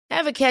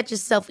Ever catch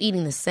yourself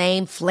eating the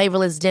same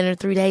flavorless dinner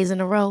 3 days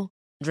in a row?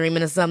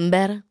 Dreaming of something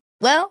better?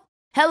 Well,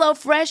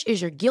 HelloFresh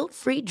is your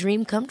guilt-free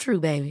dream come true,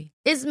 baby.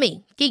 It's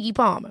me, Keke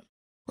Palmer.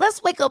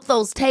 Let's wake up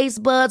those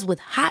taste buds with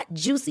hot,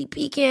 juicy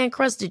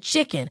pecan-crusted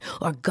chicken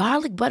or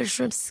garlic butter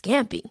shrimp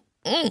scampi.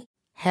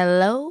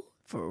 Hello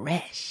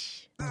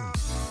Fresh.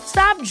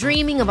 Stop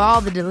dreaming of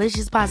all the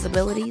delicious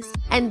possibilities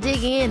and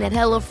dig in at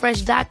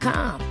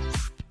HelloFresh.com.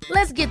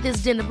 Let's get this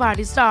dinner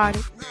party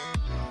started.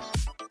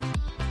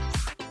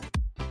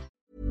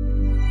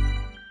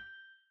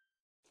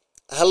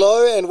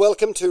 Hello and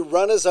welcome to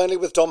Runners Only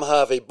with Dom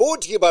Harvey,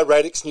 brought to you by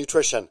Radix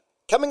Nutrition.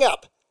 Coming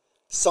up,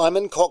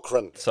 Simon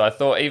Cochrane. So I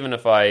thought even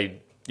if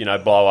I,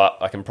 blow up,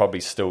 I can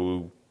probably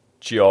still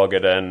jog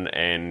it in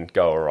and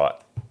go all right.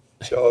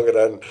 Jog it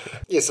in.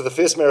 Yeah, so the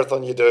first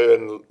marathon you do,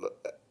 and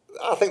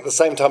I think the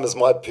same time as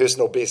my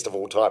personal best of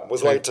all time,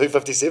 was like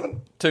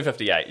 2:57?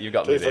 2:58, you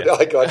got me there.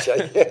 I got you,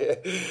 yeah.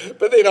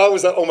 But then I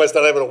was almost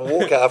unable to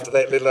walk after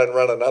that, let alone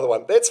run another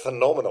one. That's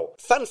phenomenal.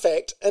 Fun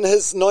fact, in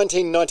his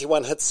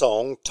 1991 hit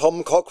song,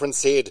 Tom Cochrane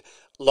said,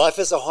 "Life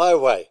is a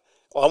highway.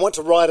 I want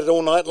to ride it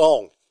all night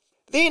long."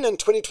 Then in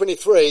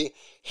 2023,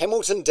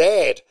 Hamilton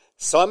dad,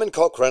 Simon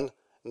Cochrane,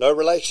 no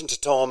relation to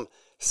Tom,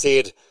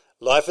 said,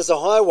 "Life is a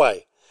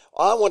highway.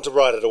 I want to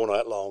ride it all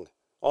night long,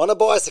 on a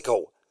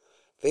bicycle,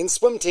 then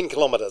swim 10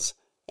 kilometres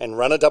and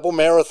run a double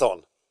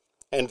marathon."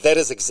 And that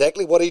is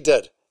exactly what he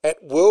did,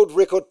 at world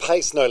record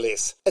pace no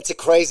less. It's a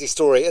crazy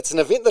story. It's an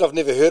event that I've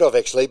never heard of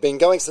actually, been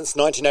going since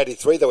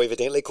 1983 though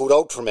evidently, called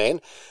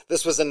Ultraman.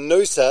 This was in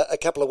Noosa a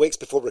couple of weeks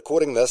before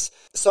recording this.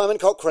 Simon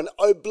Cochrane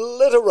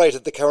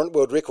obliterated the current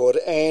world record,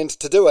 and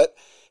to do it,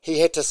 he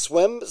had to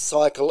swim,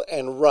 cycle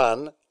and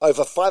run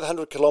over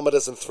 500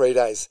 kilometres in 3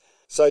 days.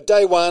 So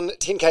day 1,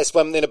 10k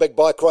swim, then a big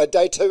bike ride.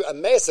 Day 2, a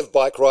massive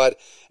bike ride.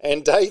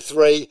 And day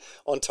 3,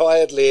 on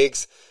tired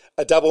legs,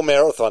 a double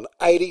marathon,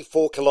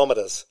 84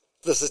 kilometres.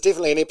 This is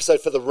definitely an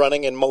episode for the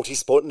running and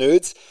multi-sport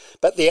nerds,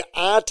 but there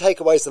are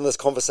takeaways in this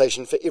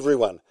conversation for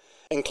everyone,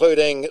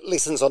 including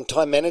lessons on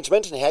time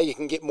management and how you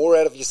can get more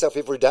out of yourself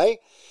every day,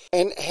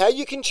 and how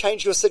you can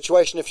change your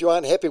situation if you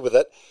aren't happy with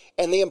it,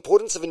 and the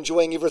importance of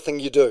enjoying everything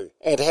you do,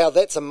 and how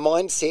that's a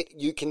mindset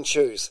you can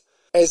choose.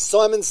 As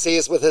Simon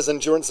says with his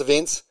endurance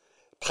events,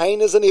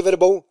 pain is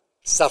inevitable,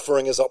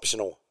 suffering is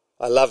optional.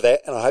 I love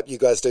that, and I hope you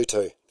guys do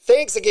too.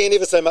 Thanks again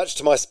ever so much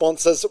to my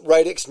sponsors,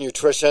 Radix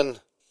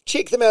Nutrition.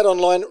 Check them out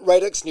online,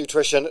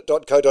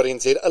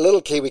 radixnutrition.co.nz, a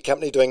little Kiwi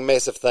company doing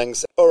massive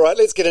things. All right,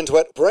 let's get into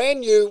it.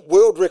 Brand new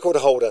world record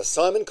holder,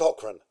 Simon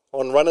Cochrane,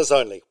 on Runners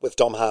Only with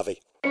Dom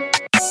Harvey.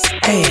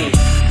 Hey,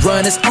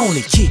 Runners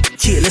Only,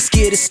 yeah, let's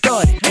get it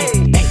started. Hey,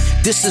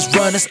 this is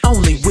Runners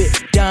Only with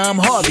Dom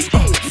Harvey.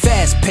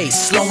 Fast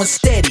paced, slow and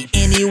steady,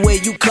 anywhere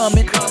you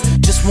coming.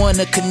 Just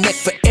wanna connect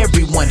for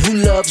everyone who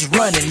loves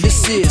running.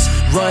 This is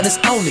Runners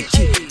Only,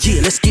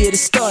 yeah, let's get it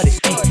started.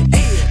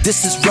 Hey,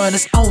 this is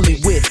Runners Only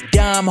with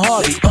Dom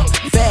Harvey.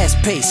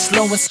 Fast paced,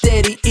 slow and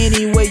steady,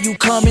 anywhere you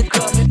coming.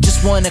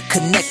 Just wanna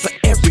connect for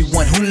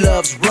everyone who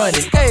loves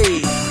running.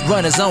 Hey,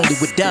 Runners Only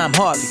with Dom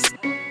Harvey.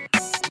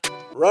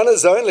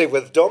 Runners Only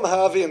with Dom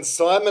Harvey and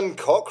Simon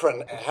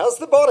Cochrane. How's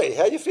the body?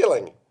 How are you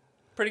feeling?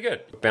 Pretty good.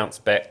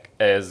 Bounced back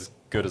as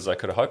good as I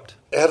could have hoped.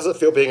 How does it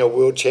feel being a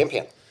world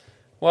champion?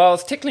 Well,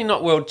 it's technically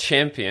not world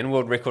champion,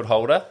 world record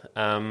holder.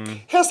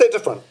 How's that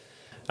different?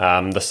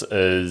 This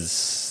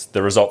is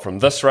the result from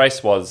this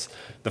race was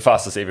the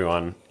fastest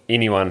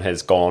anyone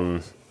has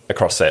gone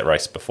across that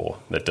race before,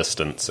 the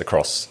distance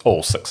across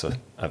all 6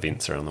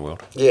 events around the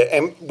world. Yeah,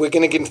 and we're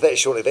going to get into that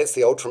shortly. That's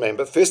the Ultraman.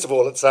 But first of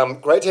all, it's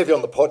great to have you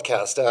on the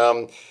podcast.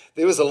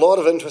 There was a lot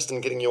of interest in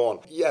getting you on.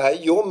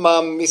 Your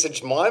mum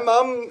messaged my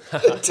mum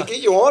to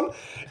get you on,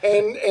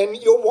 and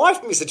your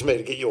wife messaged me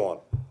to get you on.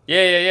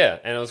 Yeah.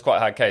 And it was quite a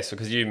hard case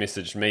because you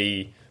messaged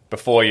me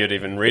before you'd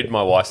even read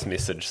my wife's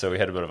message, so we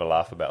had a bit of a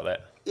laugh about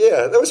that.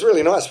 Yeah, that was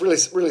really nice, really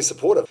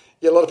supportive.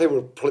 Yeah, a lot of people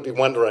would probably be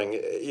wondering,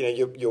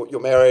 you're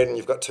married and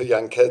you've got 2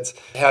 young kids,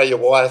 how your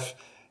wife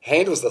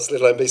handles this,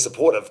 let alone be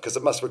supportive, because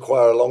it must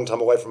require a long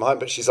time away from home,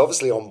 but she's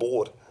obviously on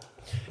board.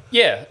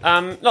 Yeah,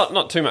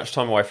 not too much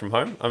time away from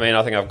home. I mean,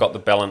 I think I've got the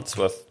balance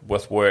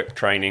with work,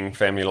 training,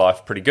 family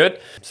life pretty good.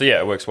 So yeah,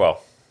 it works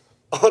well.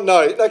 Oh,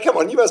 no, come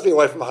on, you must be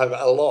away from home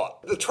a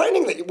lot. The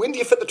training, when do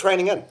you fit the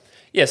training in?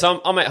 Yeah,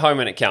 so I'm at home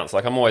when it counts.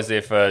 Like, I'm always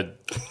there for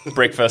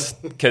breakfast,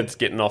 kids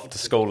getting off to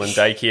school and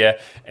daycare,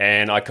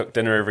 and I cook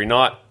dinner every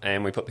night,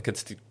 and we put the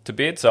kids to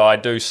bed. So I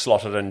do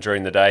slot it in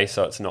during the day,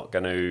 so it's not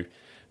going to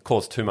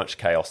cause too much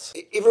chaos.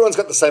 Everyone's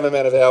got the same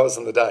amount of hours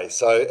in the day,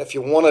 so if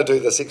you want to do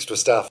this extra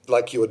stuff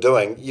like you were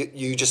doing,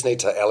 you just need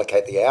to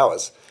allocate the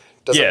hours.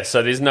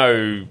 So there's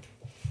no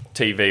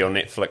TV or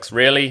Netflix,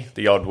 really.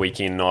 The odd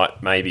weekend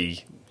night,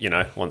 maybe,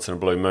 once in a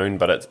blue moon,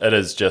 but it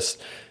is just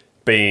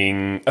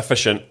being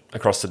efficient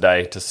across the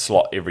day to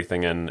slot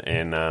everything in,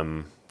 and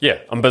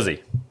I'm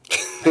busy.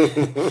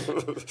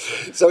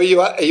 So are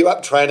you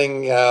up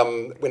training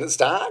when it's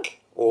dark,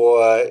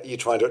 or are you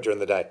trying to do it during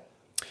the day?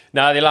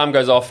 No, the alarm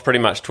goes off pretty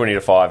much 20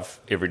 to 5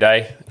 every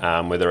day,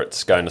 whether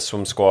it's going to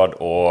swim squad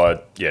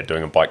or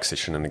doing a bike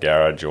session in the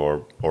garage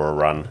or a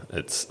run.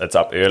 It's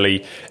up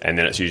early, and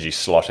then it's usually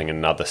slotting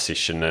another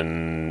session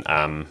in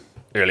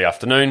early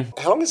afternoon.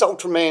 How long has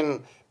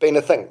Ultraman been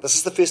a thing? This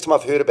is the first time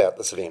I've heard about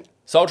this event.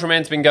 So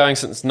Ultraman's been going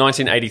since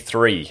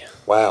 1983.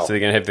 Wow. So they're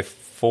going to have the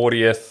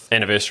 40th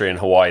anniversary in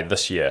Hawaii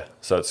this year.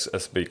 So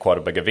it's be quite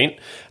a big event.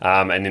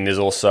 And then there's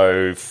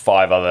also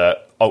 5 other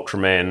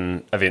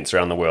Ultraman events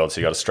around the world.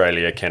 So you got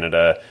Australia,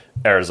 Canada,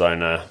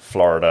 Arizona,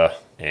 Florida,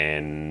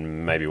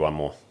 and maybe one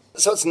more.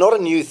 So it's not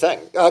a new thing.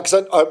 Because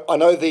I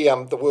know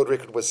the world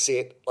record was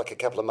set like a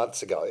couple of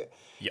months ago.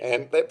 Yep.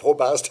 And that poor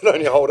bastard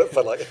only hold it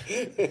for like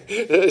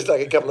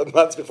a couple of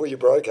months before you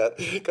broke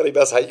it. God, he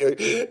must hate you.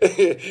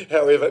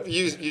 However,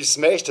 you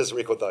smashed his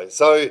record though.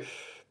 So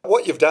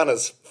what you've done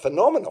is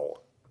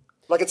phenomenal.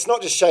 Like, it's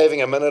not just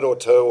shaving a minute or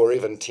two or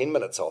even 10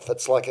 minutes off.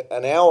 It's like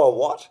an hour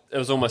what? It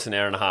was almost an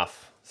hour and a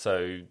half.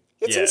 So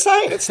it's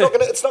insane. It's not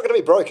gonna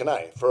be broken,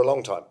 for a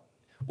long time.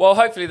 Well,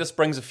 hopefully this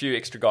brings a few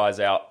extra guys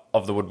out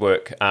of the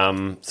woodwork,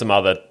 some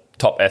other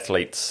top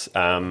athletes,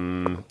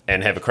 and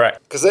have a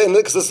crack. Because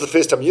this is the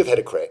first time you've had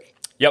a crack.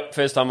 Yep,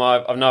 first time.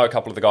 I know a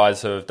couple of the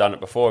guys who have done it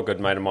before. A good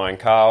mate of mine,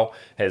 Carl,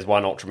 has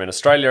won Ultraman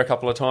Australia a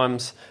couple of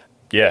times.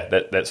 Yeah,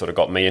 that sort of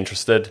got me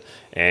interested,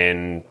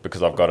 and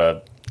because I've got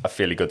a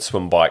fairly good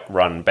swim, bike,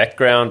 run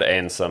background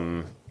and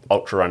some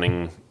ultra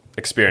running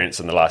experience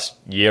in the last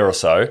year or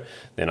so,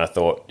 then I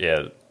thought,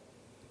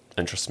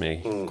 interests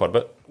me quite a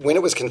bit. When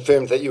it was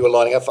confirmed that you were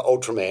lining up for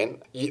Ultraman,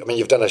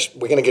 you've done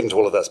we're going to get into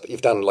all of this, but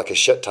you've done like a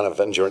shit ton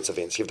of endurance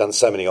events. You've done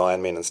so many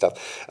Ironman and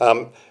stuff.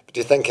 Do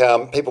you think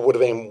people would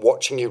have been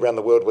watching you around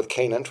the world with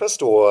keen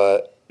interest,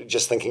 or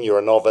just thinking you're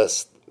a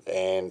novice?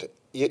 And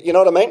you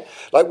know what I mean?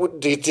 Like,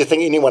 do you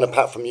think anyone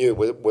apart from you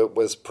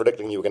was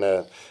predicting you were going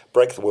to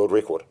break the world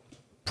record?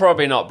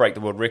 Probably not break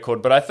the world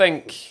record, but I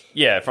think,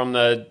 from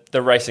the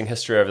racing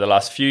history over the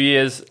last few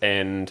years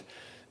and,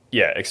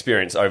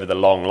 experience over the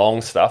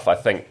long stuff, I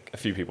think a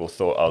few people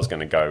thought I was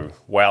going to go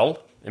well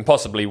and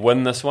possibly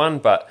win this one.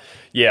 But,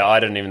 I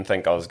didn't even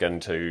think I was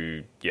going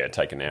to,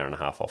 take an hour and a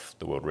half off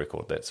the world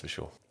record, that's for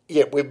sure.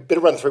 Yeah, we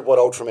better run through what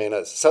Ultraman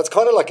is. So it's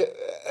kind of like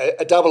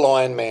a double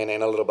Ironman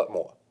and a little bit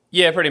more.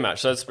 Yeah, pretty much.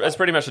 So it's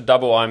pretty much a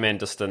double Ironman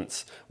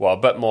distance, well, a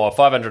bit more,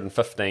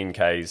 515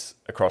 Ks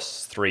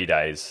across 3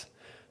 days.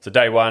 So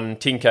day 1,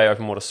 10K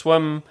open water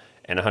swim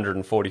and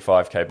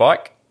 145K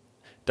bike.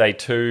 Day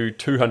 2,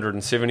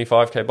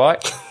 275K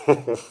bike.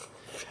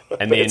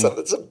 And then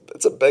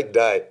it's a big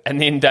day. And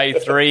then day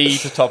 3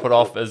 to top it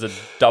off is a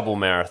double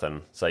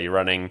marathon. So you're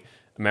running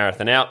a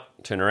marathon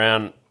out, turn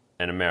around,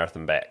 and a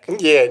marathon back.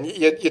 Yeah, and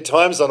your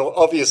times on,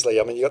 obviously,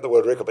 I mean, you got the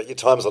world record, but your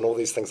times on all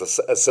these things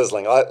are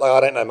sizzling. I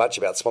don't know much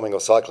about swimming or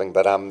cycling,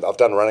 but I've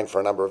done running for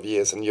a number of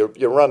years, and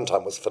your run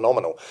time was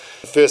phenomenal.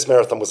 The first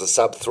marathon was a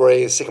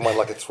sub-3, the second one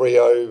like a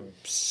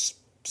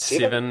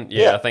 3:07.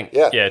 I think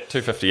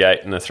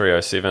 2:58 and a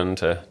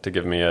 3:07 to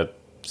give me a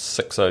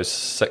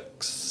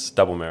 6:06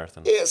 double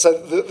marathon. Yeah, so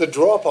the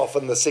drop-off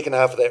in the second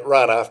half of that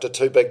run after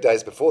 2 big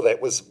days before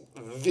that was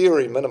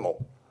very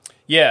minimal.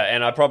 Yeah,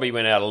 and I probably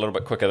went out a little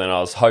bit quicker than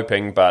I was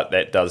hoping, but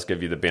that does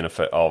give you the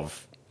benefit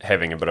of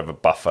having a bit of a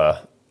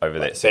buffer over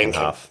that second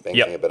half.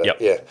 Banking a bit.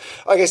 Yeah.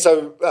 Okay,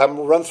 so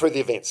we'll run through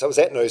the event. So I was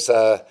at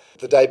Noosa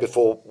the day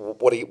before.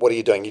 What are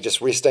you doing? You're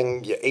just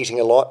resting? You're eating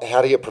a lot?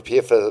 How do you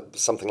prepare for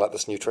something like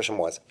this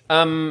nutrition-wise?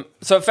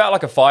 So it felt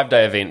like a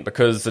 5-day event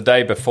because the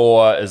day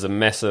before is a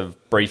massive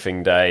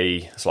briefing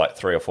day. It's like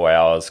 3 or 4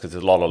 hours because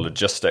there's a lot of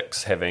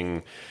logistics.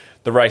 Having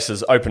the race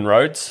is open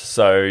roads,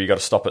 so you got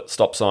to stop at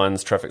stop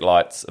signs, traffic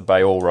lights,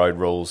 obey all road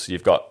rules.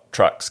 You've got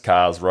trucks,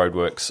 cars,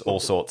 roadworks, all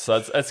sorts.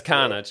 So it's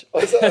carnage.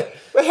 Well,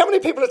 how many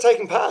people are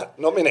taking part?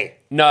 Not many.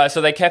 No,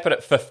 so they cap it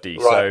at 50.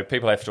 Right. So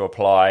people have to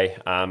apply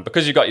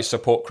because you've got your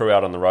support crew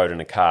out on the road in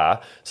a car.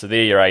 So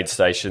they're your aid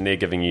station. They're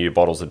giving you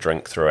bottles of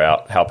drink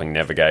throughout, helping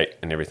navigate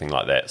and everything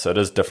like that. So it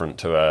is different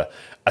to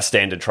a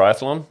standard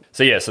triathlon.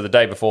 So so the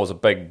day before is a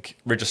big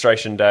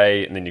registration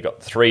day, and then you've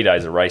got 3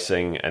 days of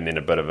racing, and then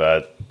a bit of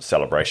a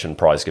celebration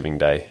prize giving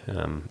day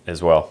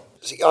as well.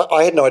 See,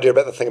 I had no idea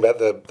about the thing about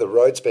the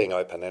roads being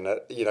open and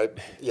you're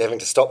having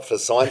to stop for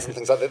signs and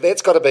things like that.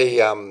 That's got to be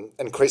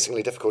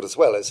increasingly difficult as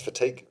well as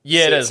fatigue.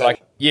 Yeah, it is.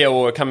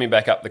 We're coming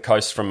back up the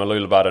coast from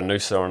Ultraman to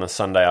Noosa on a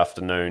Sunday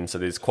afternoon, so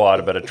there's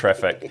quite a bit of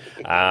traffic.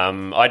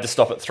 I had to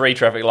stop at 3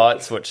 traffic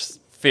lights, which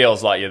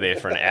feels like you're there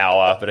for an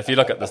hour, but if you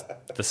look at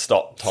the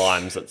stop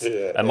times,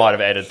 it might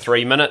have added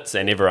 3 minutes,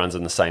 and everyone's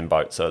in the same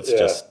boat, so it's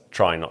just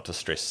trying not to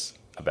stress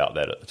about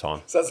that at the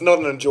time. So it's not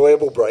an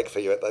enjoyable break for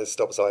you at those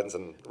stop signs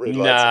and red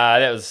lights? Nah,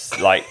 that was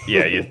like,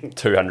 you're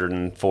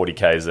 240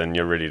 Ks in,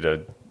 you're ready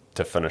to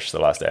finish the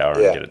last hour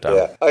and get it done.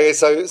 Yeah. Okay,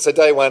 so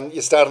day 1,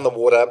 you start in the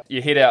water.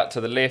 You head out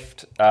to the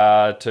left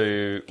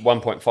to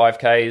 1.5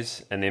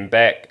 Ks, and then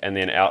back, and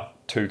then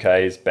out 2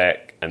 Ks,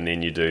 back, and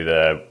then you do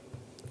the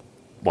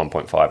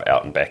 1.5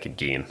 out and back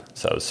again.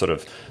 So it's sort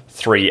of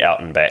 3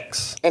 out and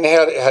backs. And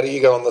how do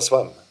you go on this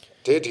one?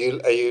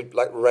 Are you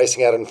like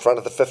racing out in front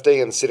of the 50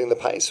 and setting the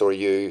pace, or are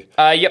you?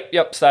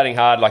 Yep. Starting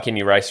hard like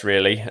any race,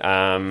 really.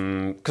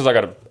 Because I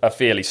got a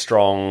fairly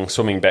strong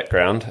swimming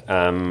background.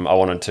 I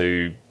wanted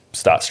to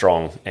start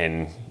strong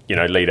and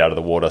lead out of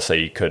the water, so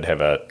you could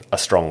have a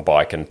strong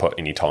bike and put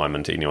any time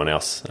into anyone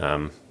else.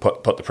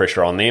 Put the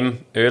pressure on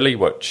them early,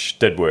 which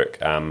did work.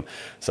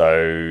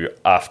 So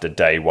after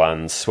day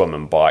one, swim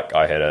and bike,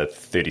 I had a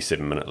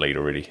 37-minute lead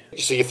already.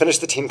 So you finished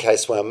the 10K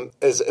swim.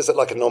 Is it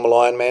like a normal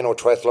Ironman or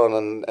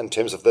triathlon in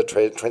terms of the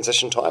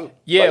transition time?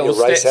 Yeah,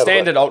 like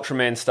standard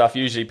Ultraman stuff.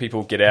 Usually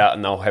people get out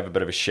and they'll have a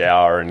bit of a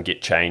shower and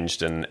get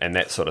changed and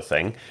that sort of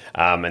thing,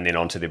 and then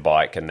onto their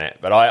bike and that.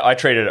 But I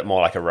treated it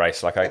more like a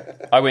race. Like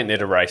I went there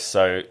to race,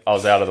 so I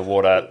was out of the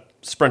water,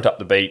 sprint up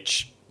the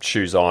beach,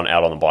 shoes on,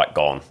 out on the bike,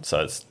 gone.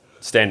 So it's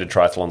standard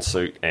triathlon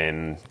suit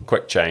and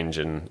quick change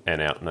and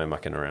out, no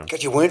mucking around.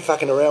 God, you weren't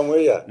fucking around, were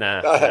you?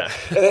 Nah.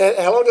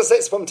 How long does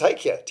that swim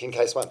take you,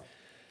 10K swim?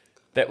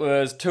 That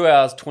was 2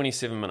 hours,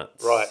 27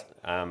 minutes. Right.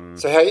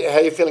 So how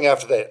are you feeling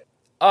after that?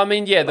 I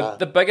mean, yeah,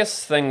 the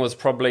biggest thing was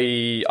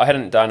probably I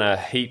hadn't done a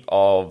heap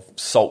of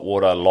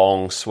saltwater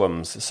long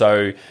swims.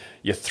 So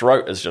your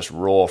throat is just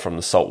raw from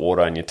the salt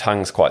water and your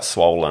tongue's quite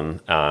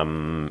swollen,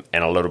 and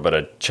a little bit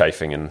of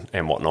chafing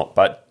and whatnot.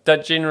 But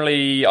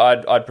generally,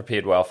 I'd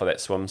prepared well for that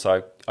swim,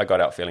 so I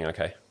got out feeling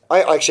okay.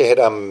 I actually had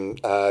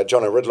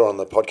John O'Riddler on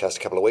the podcast a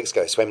couple of weeks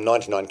ago, swam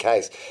 99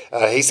 Ks.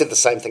 He said the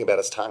same thing about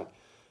his tongue.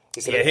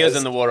 He was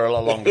in the water a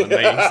lot longer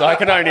than me, so I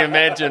can only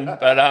imagine.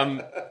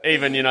 But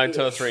even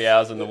 2 or 3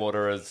 hours in the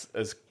water is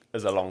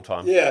a long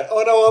time. Yeah.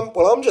 Oh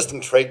no. I'm just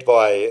intrigued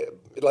by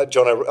like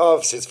John.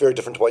 Obviously, it's very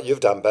different to what you've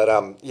done, but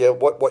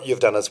what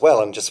you've done as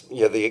well, and just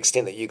the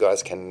extent that you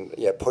guys can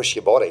push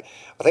your body.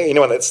 I think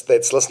anyone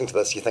that's listening to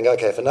this, you think,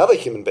 okay, if another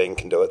human being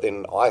can do it,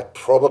 then I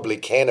probably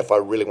can if I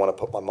really want to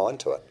put my mind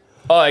to it.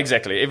 Oh,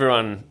 exactly.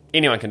 Anyone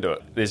can do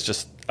it. There's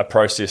just a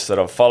process that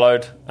I've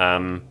followed.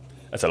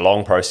 It's a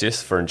long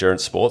process for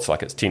endurance sports,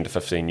 like it's 10 to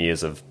 15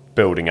 years of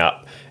building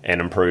up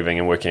and improving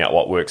and working out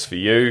what works for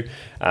you.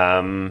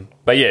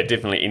 But yeah,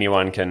 definitely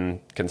anyone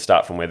can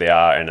start from where they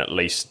are and at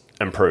least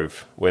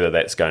improve, whether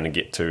that's going to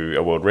get to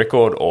a world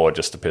record or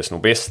just a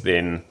personal best,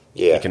 then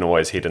you can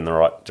always head in the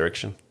right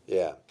direction.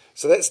 Yeah.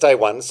 So that's day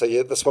one. So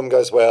the swim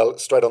goes well,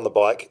 straight on the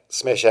bike,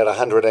 smash out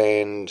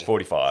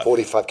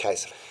 145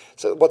 Ks.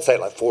 So what's that,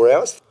 like 4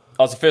 hours?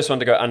 I was the first one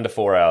to go under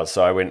 4 hours,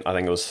 so I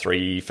think it was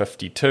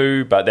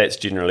 3:52, but that's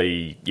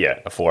generally,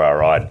 a 4-hour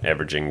ride,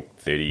 averaging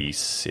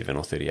 37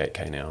 or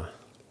 38k an hour.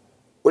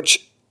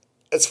 Which,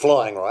 it's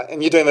flying, right?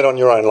 And you're doing that on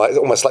your own, like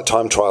almost like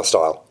time trial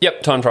style.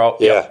 Yep, time trial.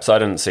 Yeah. Yep. So I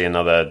didn't see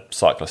another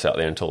cyclist out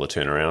there until the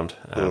turnaround.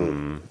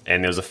 And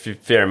there was a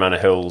fair amount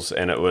of hills,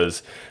 and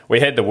we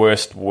had the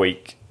worst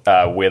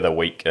weather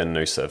week in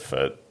Noosa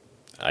for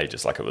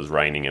ages, like it was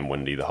raining and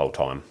windy the whole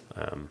time.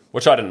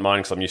 Which I didn't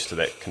mind because I'm used to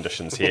that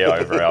conditions here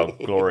over our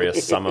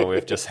glorious summer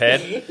we've just had.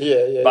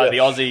 But the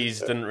Aussies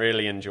didn't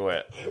really enjoy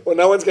it. Well,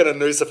 no one's going to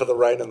Noosa for the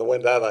rain and the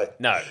wind, are they?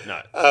 No.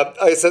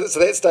 So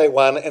that's day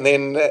one, and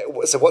then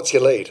so what's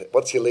your lead?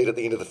 What's your lead at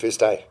the end of the first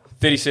day?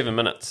 37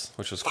 minutes,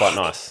 which was quite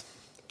nice.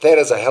 That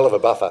is a hell of a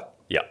buffer.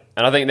 Yeah,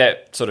 and I think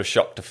that sort of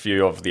shocked a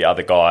few of the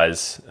other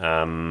guys.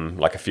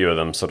 Like a few of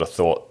them sort of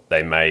thought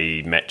they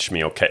may match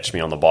me or catch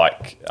me on the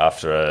bike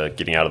after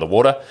getting out of the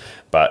water.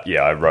 But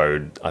yeah, I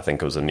rode, I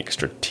think it was an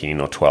extra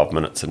 10 or 12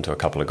 minutes into a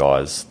couple of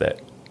guys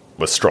that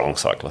were strong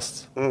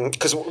cyclists.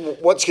 Because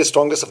what's your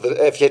strongest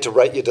if you had to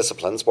rate your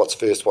disciplines, what's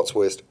first, what's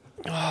worst?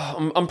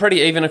 I'm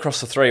pretty even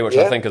across the three, which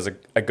I think is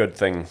a good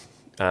thing.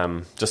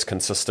 Just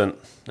consistent.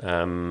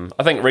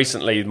 I think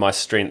recently my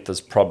strength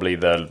is probably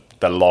the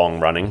long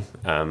running.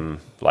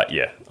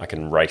 I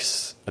can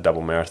race a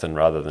double marathon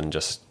rather than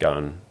just go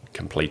and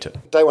complete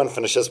it. Day one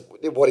finishes.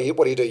 What do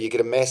you do? You get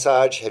a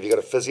massage? Have you got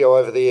a physio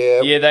over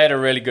there? Yeah, they had a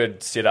really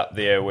good setup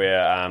there where,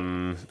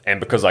 and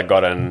because I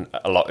got in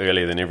a lot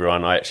earlier than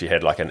everyone, I actually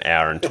had like an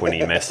hour and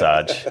 20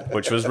 massage,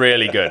 which was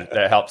really good.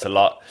 That helps a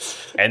lot.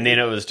 And then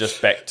it was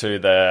just back to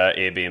the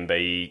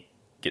Airbnb,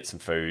 get some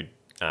food.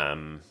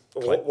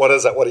 What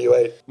is it? What do you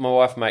eat? My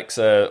wife makes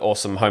an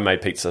awesome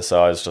homemade pizza,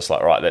 so I was just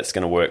like, right, that's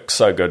going to work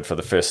so good for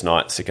the first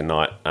night, second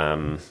night.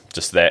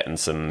 Just that and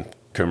some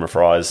kumara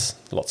fries,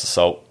 lots of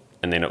salt.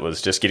 And then it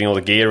was just getting all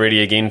the gear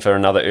ready again for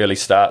another early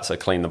start, so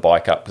clean the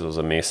bike up because it was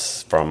a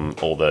mess from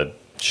all the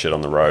shit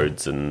on the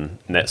roads and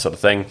that sort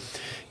of thing.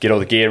 Get all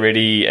the gear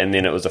ready, and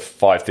then it was a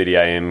 5:30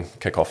 a.m.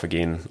 kick-off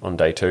again on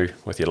day two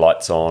with your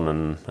lights on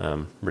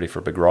and ready for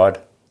a big ride.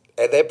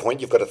 At that point,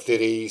 you've got a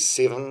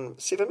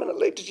 37-minute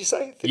lead, did you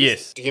say?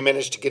 Yes. Do you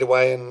manage to get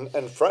away in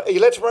front? Are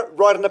you allowed to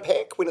ride in a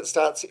pack when it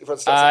starts? At the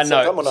same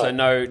time, or no? So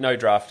no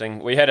drafting.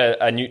 We had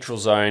a neutral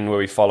zone where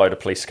we followed a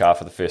police car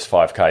for the first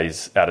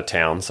 5Ks out of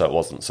town, so it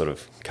wasn't sort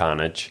of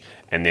carnage.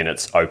 And then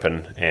it's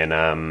open. And,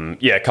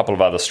 a couple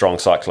of other strong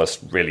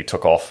cyclists really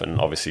took off and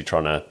obviously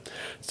trying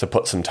to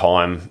put some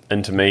time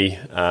into me.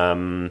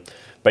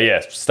 But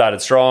yeah,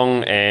 started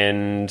strong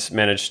and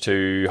managed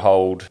to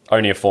hold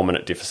only a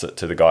 4-minute deficit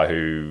to the guy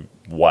who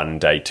won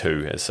day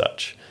two as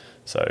such.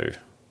 So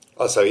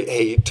Oh, so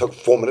he took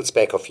 4 minutes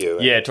back off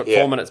you. Yeah, it took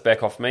 4 minutes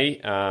back off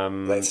me.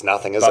 That's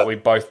nothing, is it? But we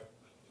both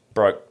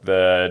broke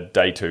the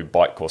day 2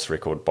 bike course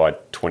record by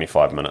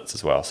 25 minutes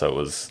as well, so it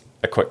was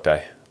a quick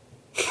day.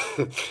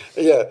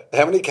 Yeah.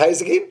 How many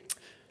Ks again?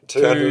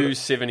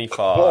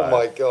 275. Oh,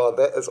 my God,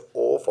 that is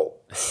awful.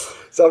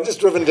 So I've just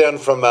driven down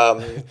from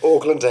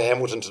Auckland to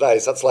Hamilton today,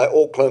 so it's like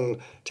Auckland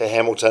to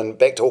Hamilton,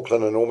 back to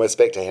Auckland, and almost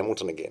back to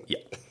Hamilton again.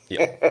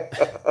 Yeah.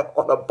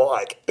 On a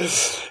bike.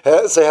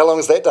 So how long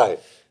is that day?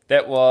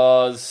 That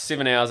was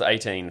 7 hours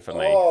 18 for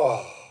me.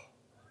 Oh.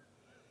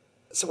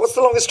 So what's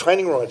the longest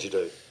training ride you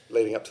do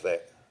leading up to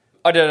that?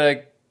 I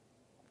did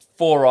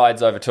 4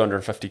 rides over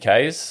 250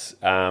 Ks,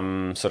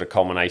 sort of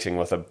culminating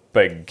with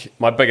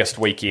my biggest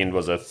weekend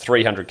was a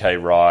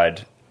 300K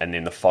ride, and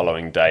then the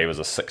following day was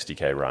a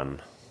 60K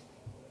run.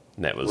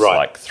 And that was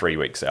like 3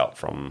 weeks out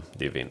from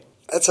the event.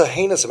 It's a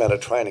heinous amount of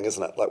training,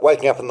 isn't it? Like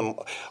waking up in the...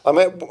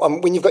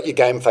 when you've got your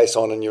game face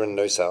on and you're in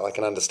Noosa, I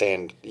can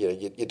understand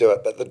you do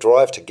it. But the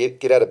drive to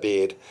get out of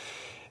bed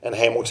in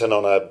Hamilton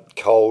on a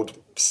cold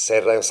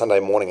Saturday or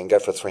Sunday morning and go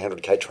for a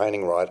 300K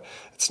training ride,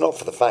 it's not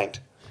for the faint.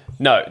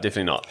 No,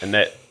 definitely not. And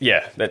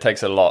that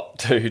takes a lot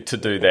to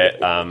do that,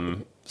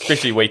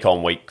 especially week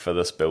on week for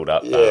this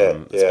build-up.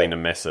 It's been a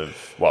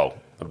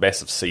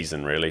massive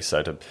season, really.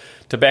 So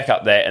to back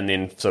up that and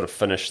then sort of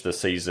finish the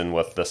season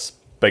with this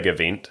big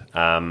event,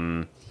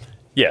 the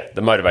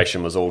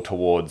motivation was all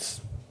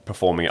towards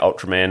performing at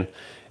Ultraman,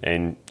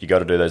 and you got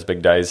to do those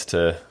big days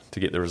to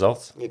get the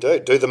results. You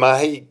do the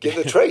mahi, get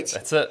the treats.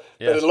 That's it.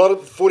 Yeah. But a lot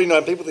of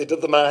 49 people that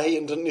did the mahi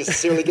and didn't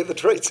necessarily get the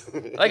treats.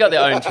 They got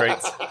their own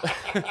treats.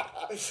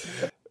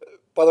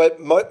 By the way,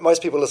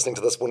 most people listening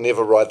to this will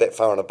never ride that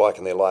far on a bike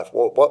in their life.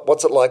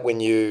 What's it like when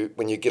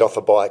you get off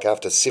a bike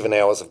after 7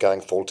 hours of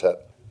going full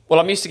tip? Well,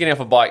 I'm used to getting off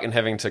a bike and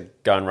having to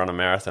go and run a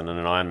marathon and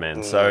an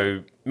Ironman.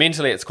 So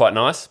mentally it's quite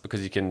nice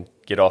because you can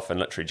get off and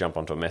literally jump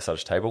onto a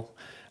massage table.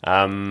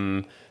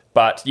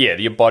 But yeah,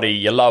 your body,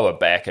 your lower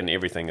back and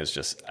everything is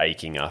just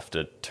aching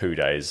after 2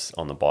 days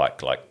on the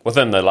bike. Like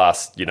within the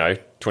last,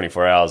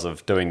 24 hours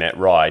of doing that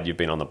ride, you've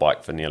been on the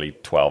bike for nearly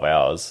 12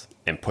 hours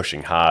and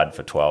pushing hard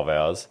for 12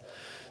 hours.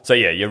 So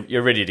yeah,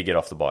 you're ready to get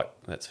off the bike,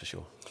 that's for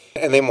sure.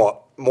 And then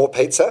what? More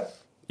pizza?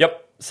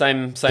 Yep,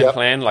 same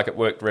plan. Like it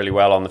worked really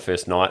well on the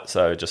first night,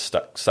 so just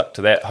stuck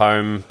to that.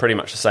 Home, pretty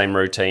much the same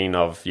routine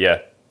of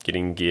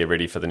getting gear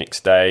ready for the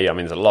next day. I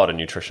mean, there's a lot of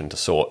nutrition to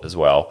sort as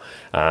well,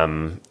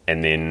 and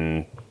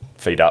then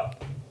feed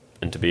up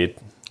into bed.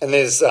 And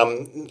there's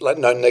like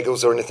no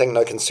niggles or anything,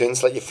 no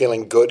concerns. Like you're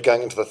feeling good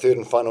going into the third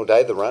and final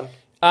day, the run.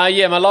 My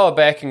lower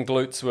back and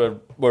glutes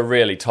were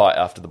really tight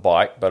after the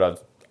bike, but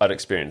I'd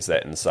experienced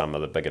that in some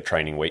of the bigger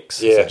training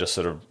weeks. Yeah. So just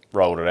sort of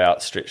rolled it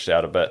out, stretched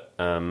out a bit.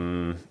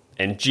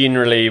 And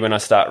generally when I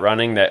start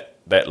running,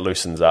 that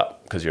loosens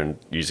up because you're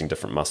using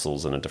different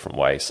muscles in a different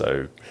way.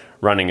 So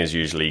running is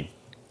usually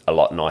a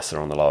lot nicer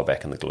on the lower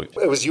back and the glute.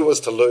 It was yours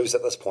to lose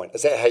at this point.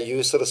 Is that how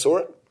you sort of saw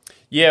it?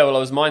 Yeah, well, it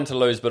was mine to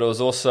lose, but it was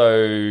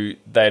also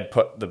they'd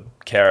put the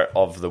carrot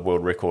of the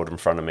world record in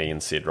front of me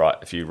and said, right,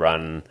 if you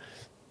run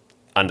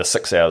under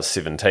 6 hours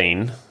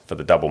 17 for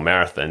the double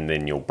marathon,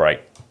 then you'll break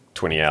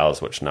 20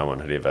 hours, which no one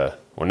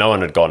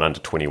had gone under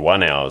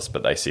 21 hours,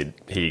 but they said,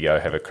 here you go,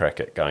 have a crack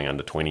at going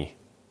under 20.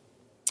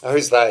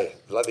 Who's they?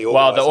 Like the organisers?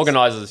 Well, the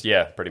organisers,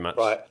 yeah, pretty much.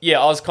 Right. Yeah,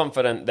 I was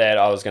confident that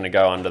I was going to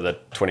go under the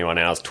 21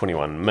 hours,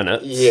 21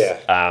 minutes. Yeah.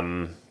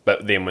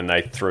 But then when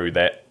they threw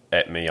that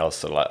at me, I was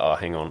sort of like, oh,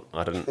 hang on,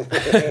 I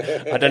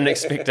didn't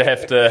expect to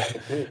have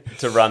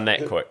to run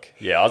that quick.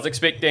 Yeah, I was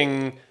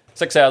expecting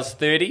 6 hours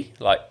 30,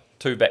 like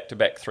 2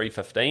 back-to-back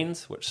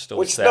 3:15s, which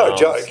sounds... no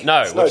joke.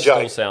 No, it's no which joke.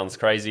 still sounds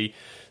crazy,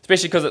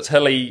 especially because it's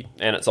hilly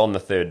and it's on the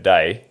third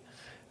day.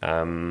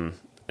 And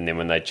then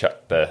when they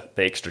chucked the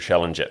extra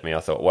challenge at me, I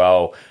thought,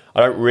 well,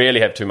 I don't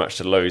really have too much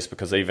to lose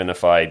because even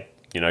if I,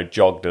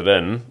 jogged it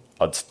in,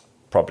 I'd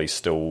probably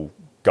still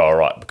go all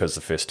right because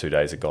the first 2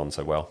 days had gone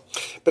so well.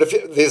 But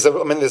there's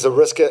a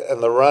risk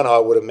in the run, I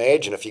would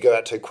imagine, if you go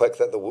out too quick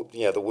that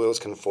the wheels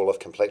can fall off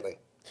completely.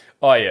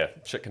 Oh, yeah.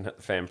 Shit can hit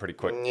the fan pretty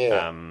quick.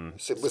 Yeah.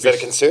 Was that a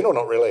concern or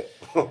not really?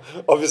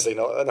 Obviously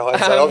not. In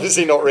hindsight,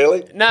 obviously not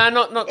really. No,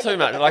 not too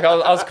much. Like I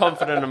was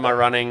confident in my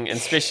running, and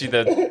especially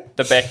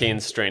the back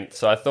end strength.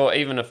 So I thought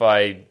even if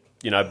I,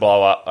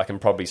 blow up, I can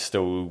probably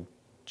still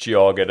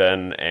jog it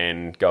in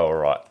and go all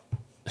right.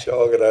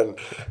 Jog it in.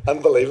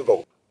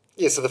 Unbelievable.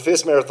 Yeah, so the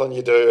first marathon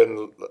you do,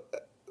 and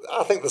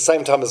I think the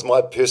same time as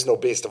my personal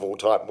best of all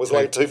time, was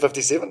like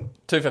 2:57?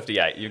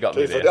 2:58, you got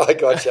me there. I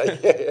got you,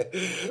 yeah.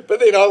 But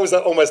then I was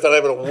almost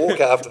unable to walk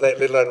after that,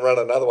 let alone run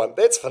another one.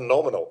 That's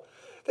phenomenal.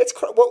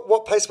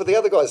 What pace were the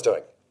other guys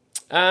doing?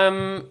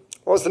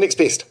 What was the next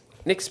best?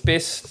 Next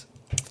best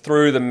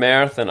through the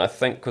marathon, I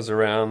think, was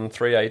around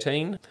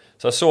 3:18.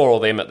 So I saw all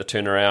them at the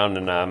turnaround,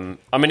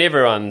 and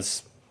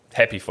everyone's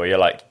happy for you,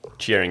 like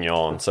cheering you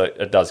on. So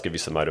it does give you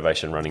some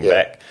motivation running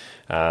back.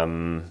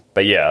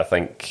 But yeah, I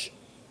think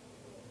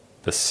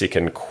the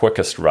second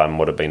quickest run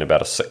would have been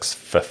about a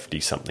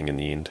 6:50 something in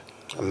the end.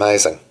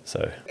 Amazing.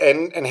 So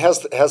and how's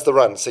the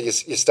run? So you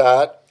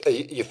start. Are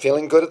you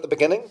feeling good at the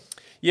beginning?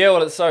 Yeah,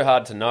 well, it's so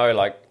hard to know.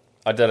 Like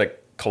I did a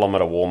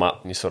kilometre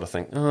warm-up, and you sort of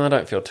think, I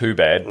don't feel too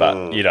bad,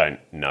 but you don't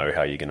know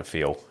how you're going to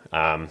feel.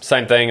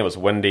 Same thing, it was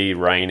windy,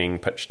 raining,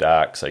 pitch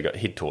dark, so you got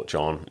head torch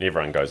on,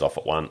 everyone goes off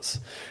at once.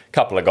 A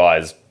couple of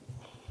guys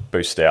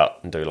boost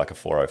out and do like a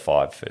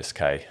 4:05 first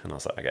K, and I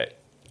was like, okay,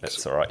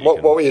 that's all right.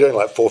 What were you doing,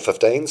 like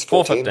 4:15s?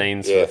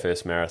 4:15s for the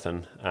first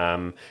marathon.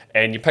 And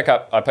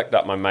I picked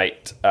up my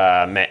mate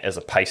Matt as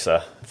a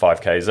pacer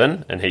 5Ks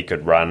in, and he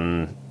could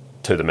run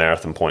to the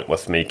marathon point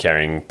with me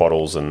carrying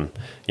bottles and,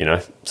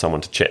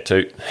 someone to chat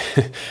to.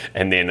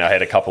 And then I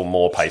had a couple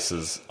more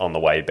paces on the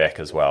way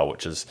back as well,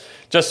 which is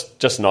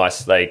just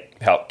nice. They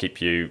help keep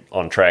you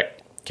on track,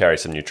 carry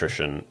some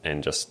nutrition,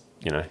 and just,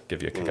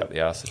 give you a kick up the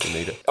arse if you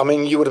need it. I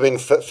mean, you would have been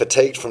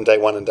fatigued from day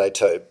 1 and day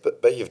 2,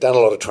 but you've done a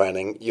lot of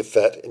training, you're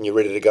fit, and you're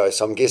ready to go.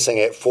 So I'm guessing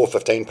at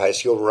 4:15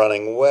 pace, you're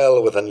running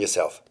well within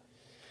yourself.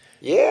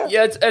 Yeah?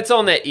 Yeah, it's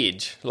on that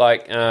edge.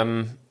 Like,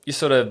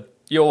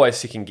 you're always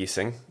second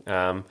guessing.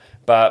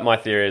 But my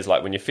theory is,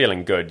 like, when you're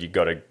feeling good, you've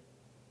got to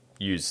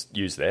use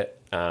that.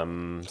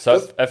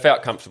 So it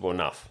felt comfortable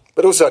enough.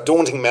 But also a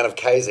daunting amount of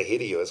Ks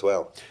ahead of you as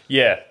well.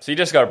 Yeah, so you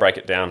just got to break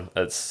it down.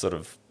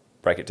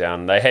 Break it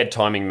down. They had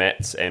timing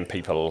mats and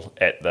people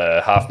at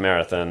the half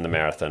marathon, the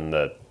marathon,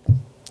 the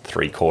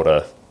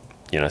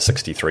 3/4,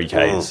 63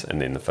 Ks,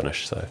 and then the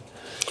finish. So,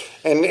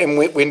 and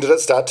when did it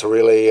start to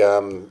really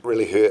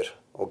hurt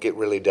or get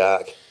really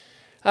dark?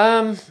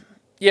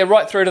 Yeah,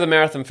 right through to the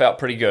marathon felt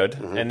pretty good,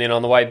 and then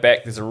on the way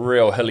back, there's a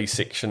real hilly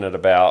section at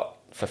about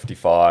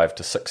 55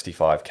 to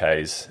 65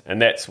 Ks,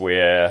 and that's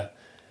where,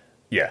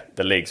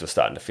 the legs were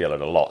starting to feel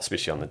it a lot,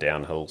 especially on the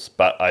downhills.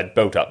 But I'd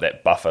built up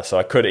that buffer, so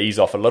I could ease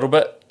off a little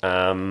bit.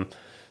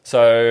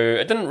 So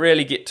it didn't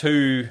really get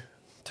too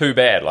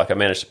bad. Like, I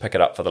managed to pick it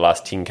up for the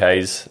last 10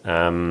 Ks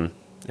and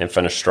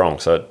finish strong,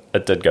 so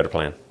it did go to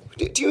plan.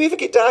 Do you ever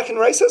get dark in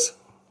races?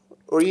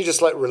 Or are you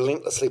just, like,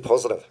 relentlessly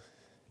positive?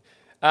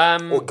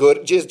 Or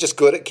good, just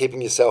good at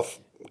keeping yourself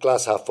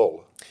glass half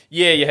full?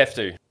 Yeah, you have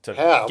to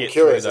How? get I'm curious,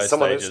 through as those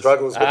someone stages. that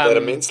struggles with that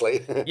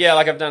immensely. Yeah,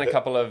 like I've done a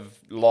couple of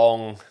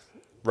long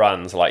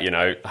runs, like,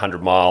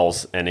 100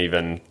 miles and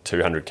even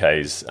 200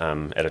 Ks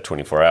at a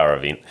 24-hour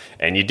event,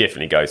 and you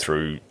definitely go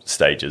through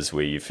stages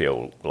where you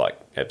feel like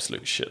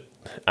absolute shit.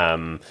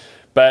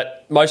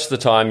 But most of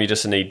the time you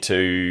just need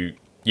to,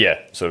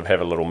 sort of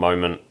have a little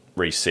moment,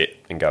 reset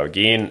and go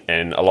again,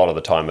 and a lot of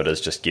the time it is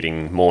just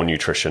getting more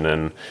nutrition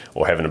in,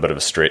 or having a bit of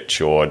a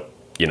stretch, or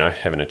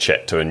having a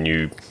chat to a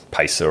new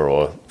pacer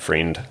or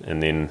friend,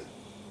 and then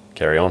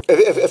carry on.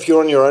 If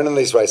you're on your own in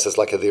these races,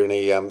 like, are there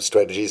any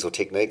strategies or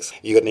techniques?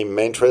 You got any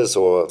mantras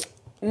or?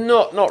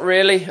 Not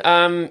really.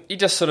 You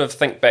just sort of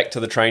think back to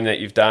the training that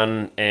you've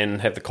done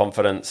and have the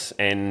confidence,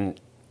 and,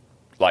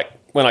 like,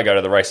 when I go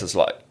to the races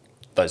like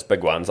those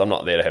big ones, I'm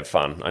not there to have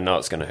fun. I know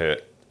it's going to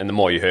hurt, and the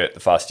more you hurt, the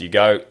faster you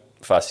go,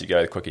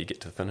 the quicker you get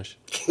to the finish.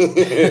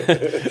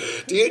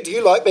 Do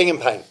you like being in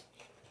pain?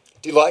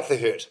 Do you like the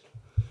hurt?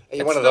 Are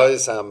you one of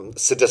those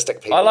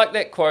sadistic people? I like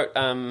that quote.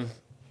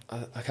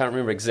 I can't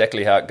remember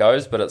exactly how it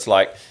goes, but it's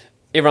like,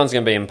 everyone's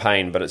going to be in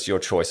pain, but it's your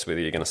choice whether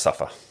you're going to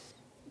suffer.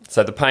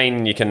 So the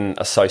pain you can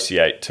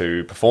associate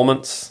to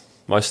performance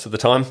most of the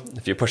time.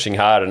 If you're pushing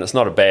hard and it's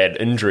not a bad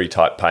injury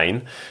type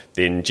pain,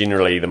 then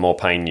generally the more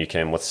pain you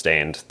can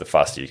withstand, the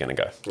faster you're going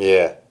to go.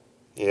 Yeah,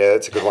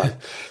 that's a good one.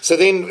 So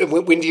then,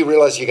 when do you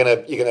realise you're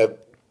gonna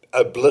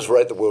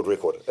obliterate the world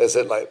record? Is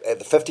it like at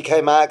the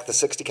 50k mark, the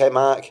 60k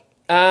mark?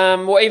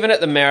 Well, even at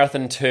the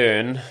marathon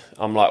turn,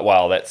 I'm like,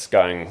 wow, that's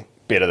going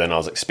better than I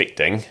was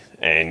expecting,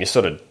 and you're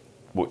sort of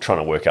trying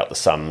to work out the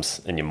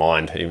sums in your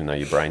mind, even though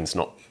your brain's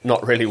not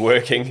really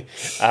working.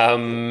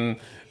 Probably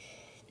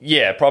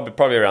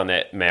around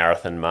that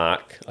marathon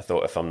mark, I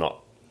thought, if I'm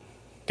not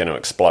going to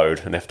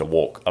explode and have to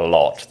walk a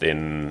lot,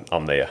 then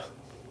I'm there.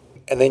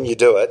 And then you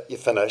do it, you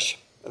finish,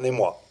 and then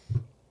what?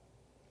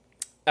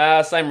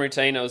 Same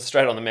routine. It was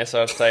straight on the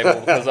massage table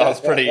because I was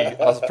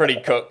pretty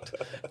cooked.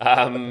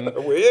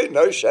 Were you?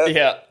 No shit.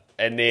 Yeah,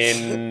 and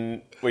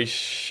then we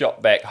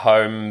shot back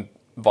home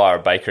via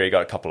a bakery,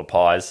 got a couple of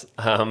pies,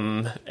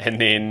 and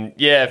then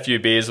a few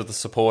beers with the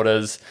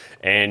supporters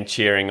and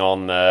cheering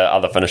on the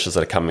other finishers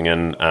that are coming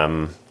in.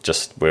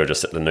 We were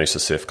just at the Noosa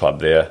Surf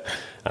Club there.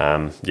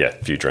 A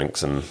few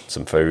drinks and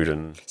some food,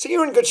 and so you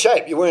were in good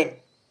shape. You weren't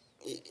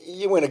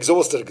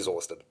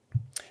exhausted.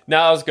 No,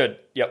 I was good.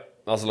 Yep.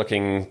 I was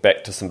looking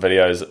back to some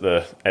videos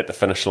at the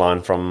finish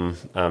line from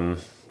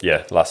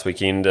last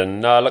weekend,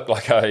 and no, it looked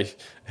like I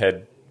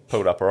had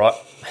pulled up all right.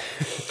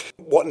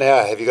 What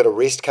now? Have you got a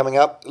rest coming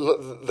up?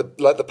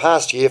 The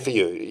past year for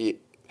you.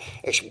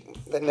 Actually,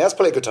 now's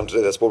probably a good time to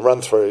do this. We'll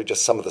run through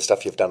just some of the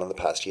stuff you've done in the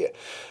past year.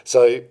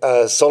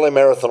 So, solo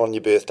marathon on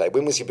your birthday.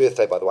 When was your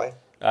birthday, by the way?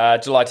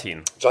 July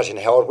 10. July 10.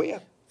 How old were you?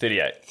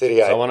 38. 38.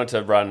 So I wanted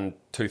to run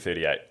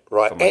 2:38.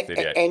 Right, for my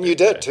 38 and you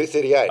did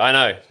 2:38. I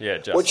know, yeah.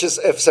 Which is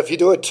if you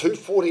do a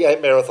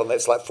 2:48 marathon,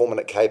 that's like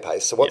 4-minute K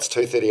pace. So what's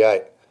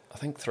 2:38? I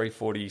think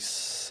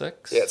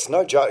 3:46. Yeah, it's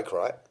no joke,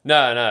 right?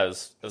 No,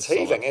 it's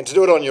heaving, and to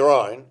do it on your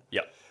own.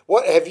 Yeah.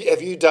 What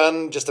have you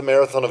done? Just a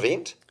marathon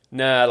event?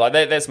 No, like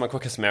that's my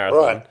quickest marathon.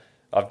 Right.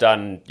 I've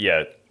done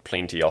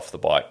plenty off the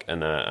bike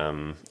in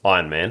a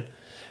Ironman.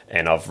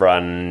 And I've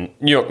run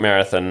New York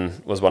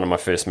Marathon, was one of my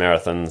first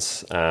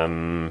marathons.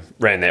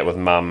 Ran that with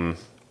Mum.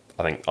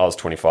 I think I was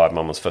 25,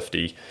 Mum was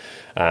 50.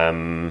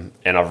 And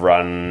I've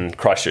run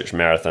Christchurch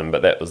Marathon,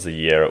 but that was the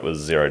year it was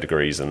 0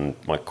 degrees and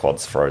my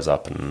quads froze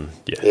up, and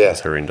it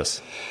was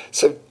horrendous.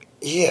 So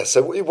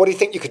what do you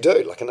think you could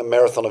do, like in a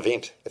marathon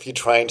event, if you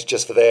trained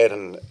just for that?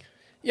 And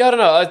I don't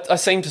know. I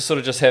seem to sort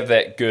of just have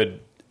that good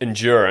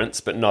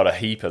endurance, but not a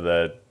heap of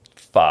the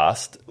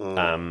fast. I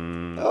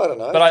don't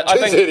know. But I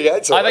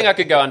think I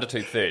could go under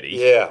 230.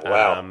 Yeah,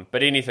 wow.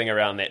 But anything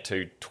around that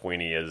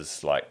 220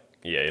 is like,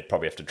 you'd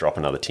probably have to drop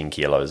another 10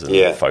 kilos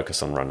and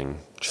focus on running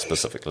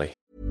specifically.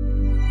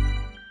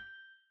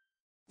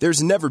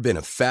 There's never been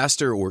a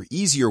faster or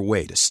easier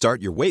way to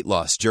start your weight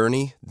loss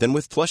journey than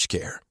with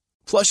PlushCare.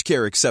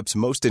 PlushCare accepts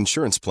most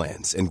insurance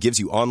plans and gives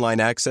you online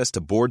access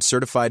to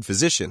board-certified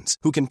physicians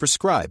who can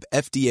prescribe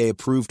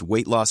FDA-approved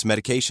weight loss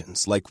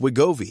medications like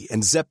Wegovy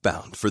and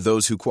Zepbound for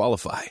those who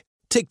qualify.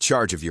 Take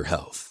charge of your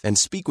health and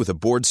speak with a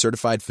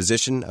board-certified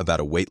physician about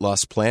a weight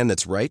loss plan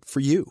that's right for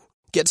you.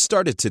 Get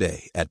started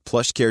today at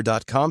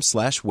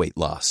plushcare.com/weight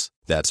loss.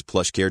 That's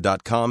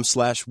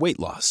plushcare.com/weight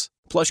loss.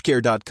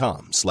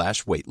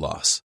 plushcare.com/weight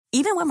loss.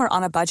 Even when we're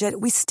on a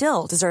budget, we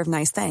still deserve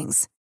nice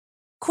things.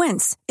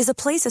 Quince is a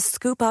place to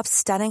scoop up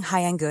stunning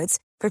high-end goods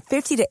for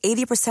 50 to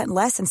 80%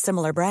 less than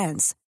similar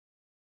brands.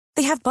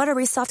 They have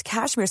buttery soft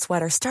cashmere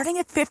sweaters starting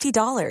at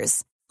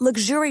 $50,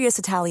 luxurious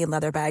Italian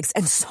leather bags,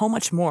 and so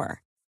much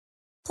more.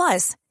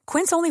 Plus,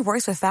 Quince only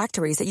works with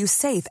factories that use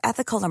safe,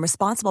 ethical, and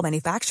responsible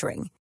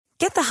manufacturing.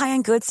 Get the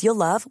high-end goods you'll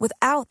love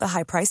without the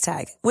high price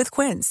tag with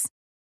Quince.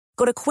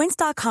 Go to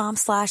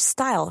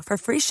quince.com/style for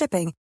free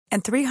shipping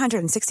and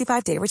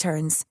 365-day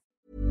returns.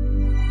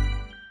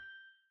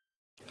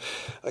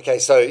 Okay,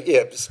 so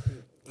this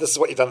is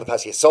what you've done in the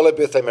past year. Solo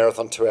birthday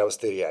marathon, 2 hours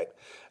 38.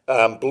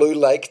 Blue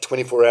Lake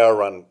 24-hour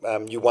run.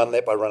 You won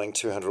that by running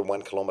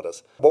 201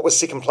 kilometres. What was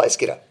second place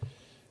getter?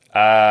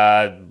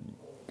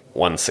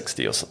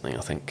 160 or something,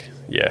 I think.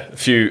 Yeah, a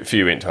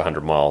few went to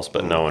 100 miles,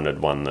 but no one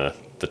had won the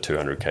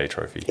 200k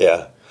trophy.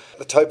 Yeah.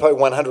 The Topo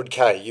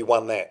 100k, you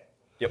won that.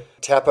 Yep.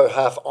 Taupo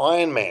Half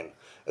Ironman,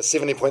 a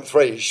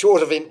 70.3,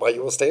 short event by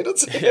your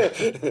standards. Yeah.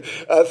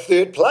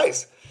 Third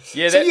place.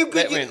 Yeah, so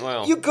that went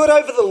well. You're good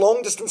over the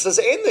long distances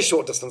and the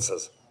short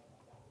distances.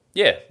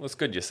 Yeah, well, it's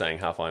good you're saying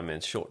half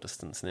Ironman's short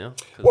distance now.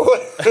 Well,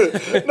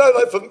 no,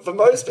 like for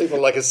most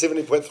people, like a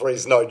 70.3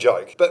 is no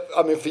joke. But,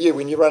 I mean, for you,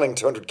 when you're running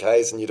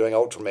 200Ks and you're doing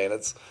Ultraman,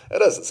 it's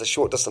a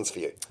short distance for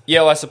you.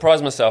 Yeah, well, I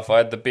surprised myself. I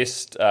had the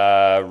best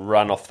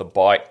run off the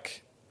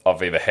bike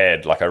I've ever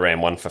had. Like, I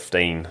ran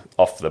 1:15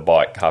 off the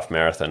bike, half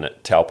marathon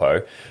at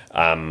Taupo,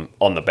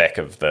 on the back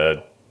of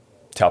the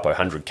Taupo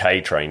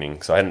 100K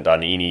training. So I hadn't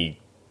done any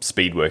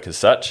speed work as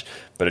such,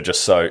 but it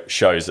just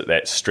shows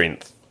that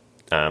strength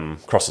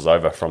crosses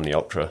over from the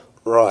ultra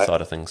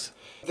side of things.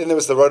 Then there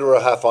was the Rotorua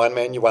Half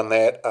Ironman, you won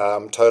that.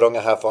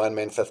 Tauranga Half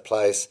Ironman, 5th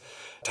place.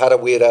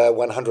 Tarawera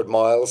 100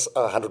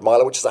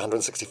 miler, which is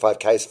 165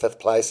 k's, 5th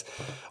place.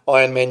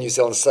 Ironman New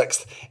Zealand,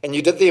 6th. And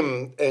you did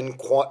them in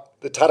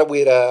the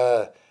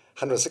Tarawera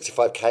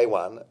 165k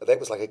one, that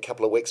was like a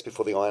couple of weeks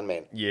before the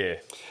Ironman. Yeah.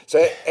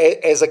 So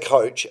as a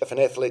coach, if an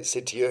athlete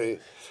said to you,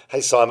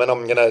 hey Simon,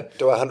 I'm going to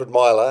do a 100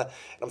 miler, and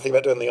I'm thinking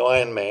about doing the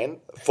Ironman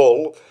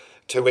full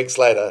 2 weeks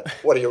later,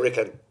 what do you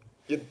reckon?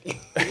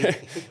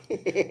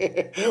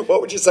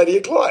 What would you say to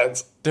your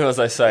clients? Do as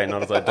I say,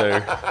 not as I do.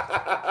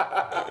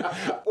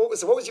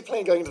 What was your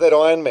plan going into that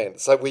Ironman?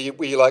 So were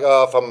you like,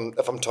 oh,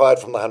 if I'm tired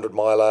from the 100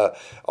 miler,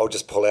 I'll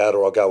just pull out,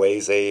 or I'll go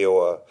easy,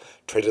 or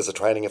treat it as a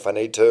training if I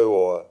need to,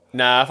 or?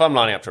 Nah, if I'm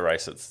lining up to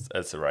race,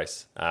 it's a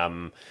race.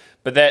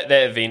 But that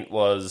event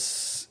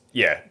was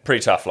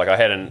pretty tough. Like I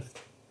hadn't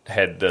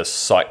had the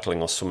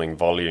cycling or swimming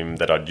volume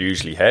that I'd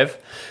usually have,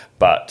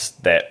 but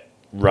that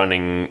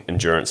running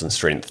endurance and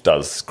strength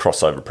does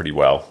cross over pretty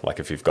well, like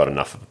if you've got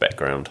enough of a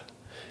background.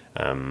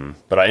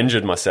 But I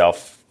injured my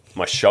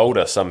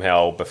shoulder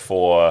somehow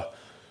before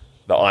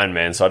the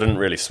Ironman, so I didn't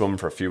really swim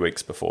for a few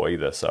weeks before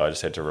either, so I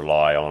just had to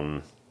rely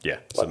on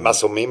like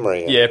muscle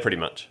memory. Yeah, pretty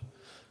much.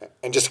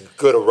 And just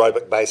good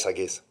aerobic base, I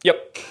guess.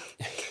 Yep.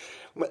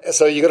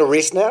 So you got to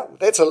rest now?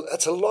 That's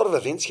a lot of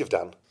events you've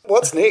done.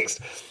 What's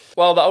next?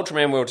 Well, the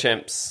Ultraman World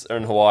Champs are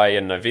in Hawaii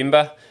in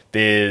November.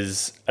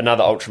 There's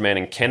another Ultraman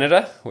in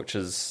Canada, which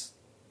is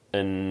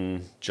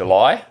in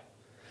July.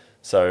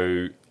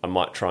 So I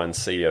might try and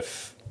see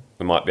if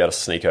we might be able to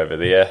sneak over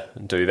there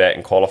and do that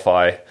and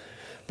qualify.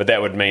 But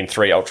that would mean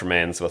 3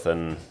 Ultramans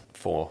within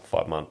 4 or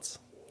 5 months.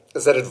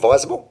 Is that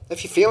advisable?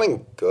 If you're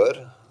feeling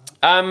good?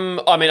 I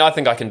mean, I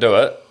think I can do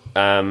it.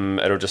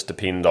 It'll just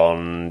depend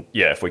on,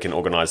 if we can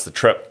organise the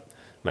trip,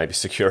 maybe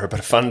secure a bit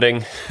of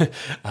funding,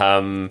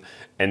 and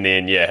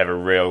then, have a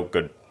real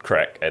good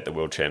crack at the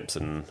World Champs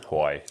in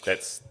Hawaii.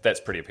 That's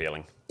pretty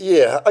appealing.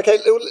 Yeah. Okay.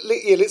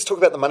 Let's talk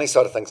about the money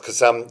side of things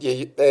because,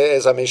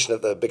 as I mentioned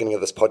at the beginning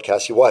of this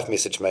podcast, your wife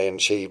messaged me and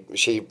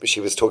she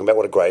was talking about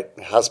what a great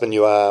husband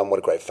you are and what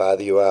a great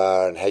father you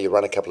are and how you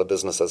run a couple of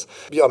businesses.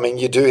 I mean,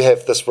 you do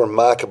have this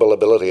remarkable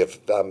ability of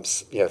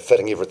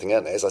fitting everything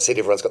in. As I said,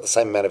 everyone's got the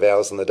same amount of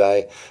hours in the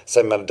day,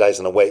 same amount of days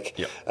in a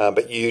week,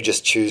 but you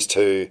just choose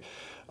to,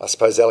 I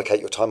suppose,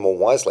 allocate your time more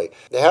wisely.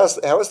 How is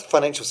the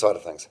financial side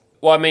of things?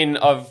 Well, I mean,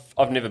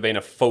 I've never been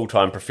a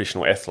full-time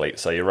professional athlete,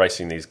 so you're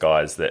racing these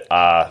guys that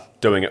are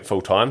doing it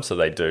full-time, so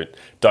they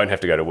don't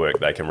have to go to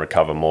work. They can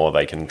recover more,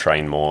 they can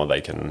train more,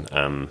 they can,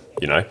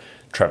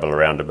 travel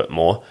around a bit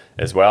more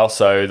as well.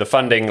 So the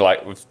funding,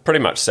 we've pretty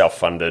much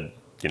self-funded,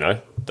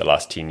 the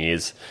last 10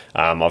 years.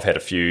 I've had a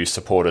few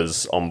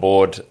supporters on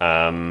board,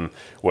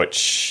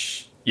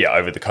 which... Yeah,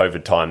 over the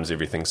COVID times,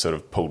 everything sort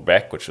of pulled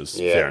back, which was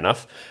fair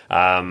enough.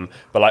 But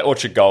like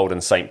Orchard Gold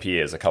and St.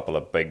 Pierre's, a couple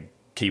of big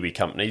Kiwi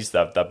companies,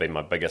 they've been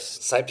my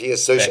biggest. St. Pierre's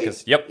Sushi?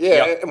 Backers. Yep.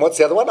 Yeah, yep. And what's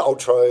the other one?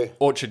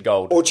 Orchard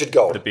Gold. Orchard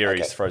Gold. The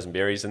berries, okay. Frozen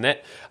berries and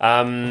that.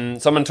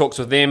 Someone talks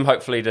with them,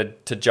 hopefully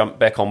to jump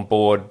back on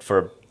board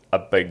for a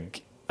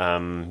big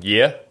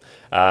year.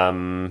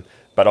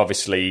 But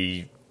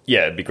obviously,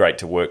 it'd be great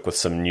to work with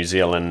some New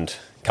Zealand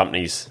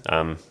companies,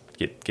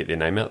 get their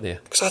name out there.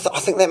 Because I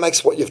think that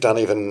makes what you've done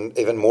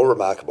even more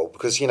remarkable.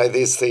 Because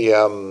there's the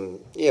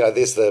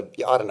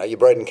I don't know, your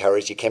Braden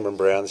Currys, your Cameron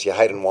Browns, your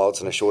Hayden Wilds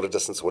in a shorter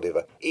distance or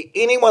whatever.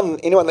 Anyone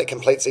that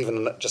completes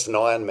even just an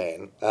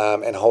Ironman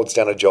and holds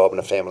down a job and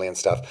a family and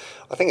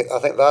stuff, I think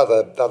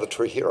they're the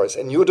true heroes.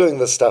 And you're doing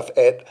this stuff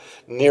at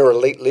near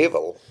elite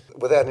level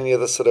without any of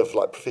this sort of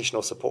like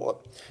professional support.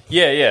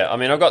 Yeah. I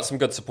mean, I've got some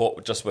good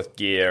support just with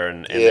gear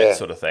and that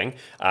sort of thing.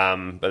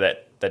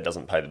 But that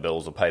doesn't pay the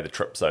bills or pay the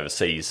trips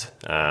overseas.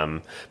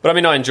 But I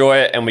mean, I enjoy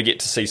it, and we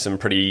get to see some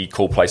pretty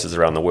cool places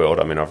around the world.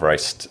 I mean, I've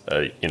raced,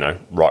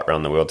 right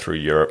around the world through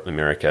Europe,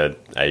 America,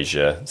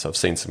 Asia. So I've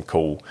seen some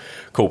cool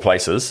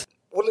places.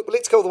 Well,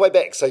 let's go all the way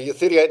back. So you're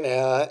 38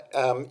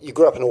 now. You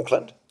grew up in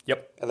Auckland.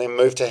 Yep. And then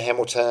moved to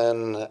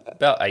Hamilton.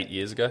 About 8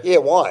 years ago. Yeah,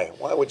 why?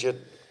 Why would you...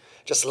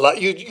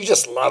 You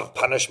just love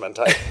punishment,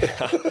 eh?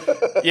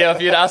 Yeah,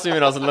 if you'd asked me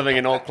when I was living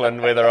in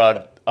Auckland whether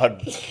I'd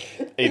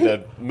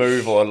either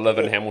move or live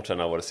in Hamilton,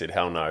 I would have said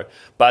hell no.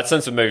 But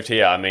since we moved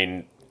here, I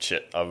mean,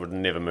 I would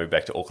never move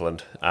back to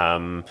Auckland.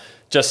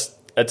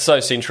 It's so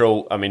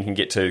central. I mean, you can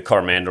get to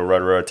Coromandel,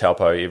 Rotorua,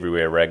 Taupo,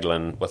 everywhere,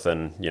 Raglan,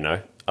 within,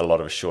 a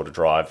lot of a shorter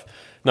drive.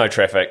 No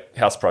traffic,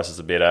 house prices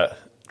are better,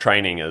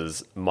 training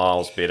is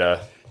miles better.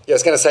 Yeah, I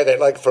was going to say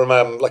that, from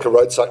a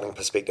road cycling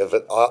perspective,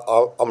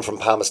 I'm from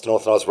Palmerston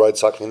North and I was road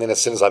cycling, and then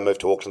as soon as I moved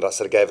to Auckland, I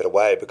sort of gave it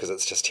away because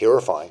it's just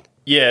terrifying.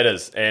 Yeah, it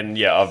is. And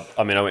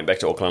I went back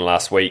to Auckland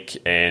last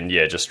week, and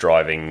just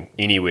driving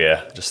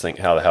anywhere, just think,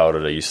 how the hell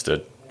did I used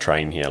to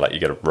train here? Like, you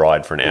got to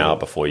ride for an hour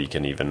before you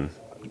can even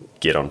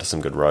get onto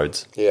some good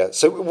roads. Yeah.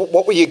 So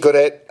what were you good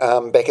at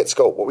back at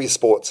school? What were your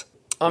sports?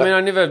 I mean,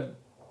 I never,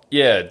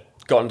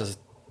 got into,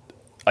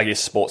 I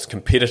guess, sports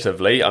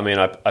competitively. I mean,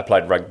 I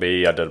played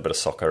rugby, I did a bit of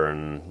soccer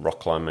and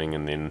rock climbing,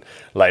 and then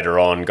later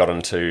on got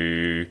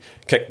into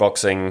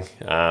kickboxing,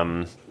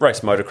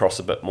 raced motocross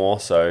a bit more,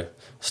 so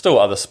still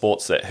other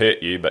sports that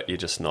hurt you, but you're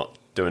just not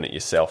doing it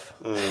yourself.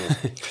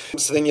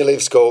 So then you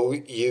leave school,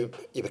 you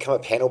become a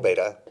panel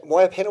beater.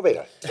 Why a panel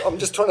beater? I'm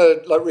just trying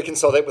to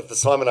reconcile that with the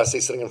Simon I see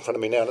sitting in front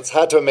of me now, and it's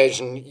hard to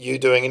imagine you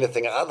doing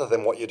anything other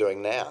than what you're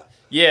doing now.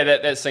 Yeah,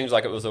 that seems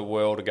like it was a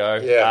world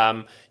ago.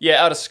 Yeah.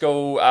 Out of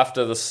school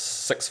after the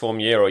sixth form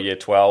year or year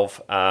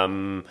 12,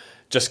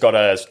 just got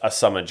a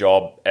summer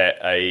job at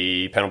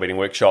a panel beating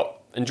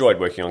workshop. Enjoyed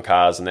working on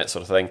cars and that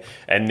sort of thing.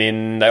 And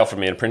then they offered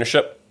me an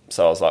apprenticeship.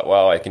 So I was like,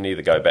 well, I can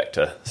either go back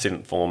to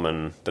seventh form,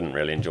 and didn't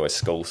really enjoy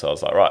school. So I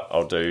was like, right,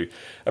 I'll do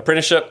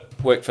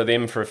apprenticeship, work for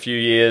them for a few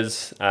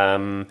years,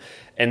 and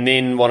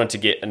then wanted to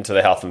get into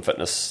the health and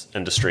fitness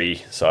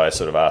industry. So I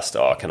sort of asked,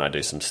 can I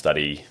do some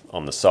study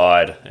on the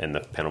side? And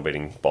the panel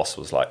beating boss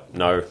was like,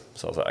 no.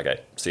 So I was like,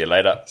 okay, see you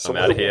later. So I'm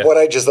out of here. What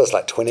age is this,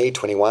 like 20,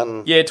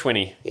 21? Yeah,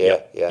 20.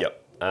 Yeah.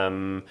 Yep.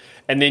 And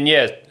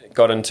then,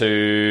 got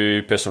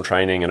into personal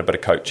training and a bit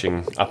of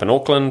coaching up in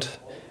Auckland.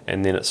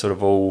 And then it sort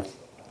of all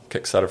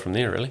kick-started from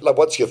there, really. Like,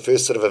 what's your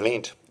first sort of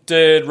event?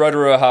 Did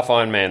Rotorua Half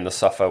Ironman, the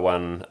Suffer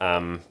one,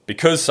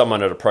 because someone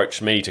had approached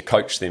me to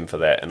coach them for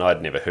that, and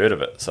I'd never heard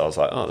of it. So I was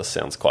like, this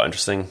sounds quite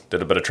interesting.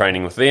 Did a bit of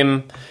training with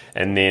them,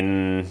 and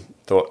then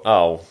thought,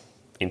 I'll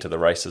enter the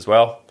race as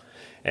well.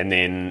 And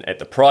then at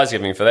the prize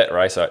giving for that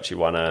race, I actually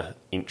won an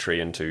entry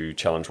into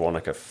Challenge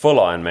Wanaka Full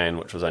Ironman,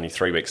 which was only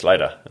 3 weeks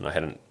later, and I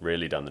hadn't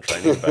really done the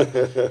training,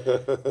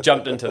 but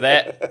jumped into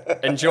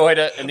that, enjoyed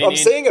it, and then I'm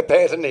seeing a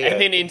pattern here.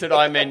 And then entered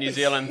Ironman New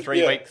Zealand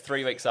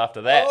 3 weeks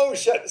after that. Oh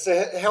shit!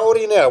 So how old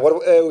are you now?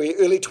 What are we,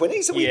 early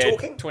 20s? Are we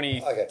talking?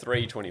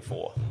 23,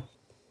 24.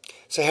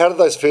 So how did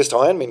those first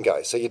Ironman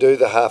go? So you do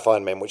the half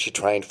Ironman, which you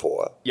trained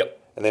for. Yep.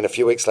 And then a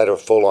few weeks later, a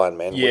full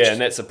Ironman. Yeah,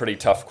 and that's a pretty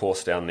tough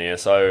course down there.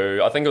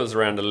 So I think it was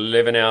around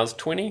 11 hours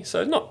 20,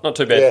 so not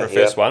too bad for a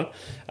first one.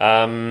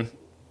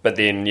 But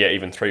then,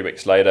 even 3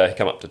 weeks later,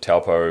 come up to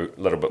Taupo, a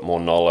little bit more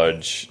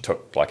knowledge,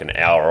 took like an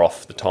hour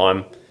off the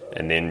time,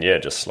 and then,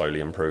 just slowly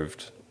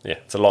improved. Yeah,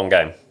 it's a long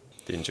game,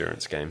 the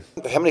endurance game.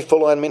 How many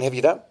full Ironman have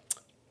you done?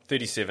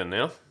 37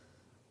 now.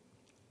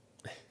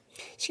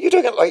 So you're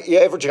doing it like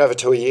you're averaging over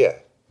 2 a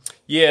year.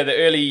 Yeah, the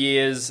early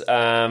years,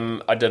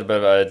 I did a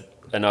bit of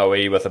an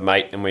OE with a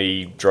mate, and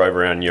we drove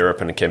around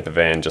Europe in a camper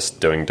van just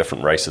doing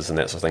different races and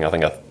that sort of thing. I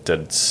think I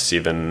did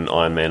 7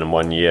 Ironman in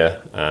 1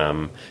 year,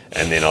 and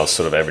then I was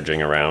sort of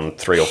averaging around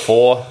 3 or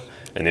 4,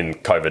 and then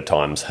COVID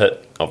times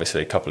hit,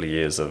 obviously a couple of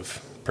years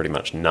of pretty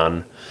much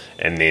none,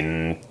 and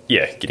then,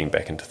 getting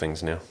back into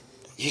things now.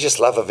 You just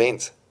love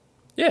events.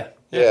 Yeah.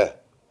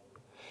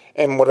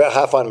 And what about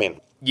half Ironman?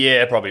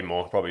 Yeah, probably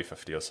more, probably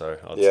 50 or so,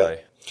 I'd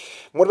say.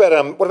 What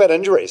about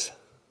injuries?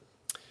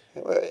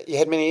 You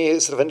had many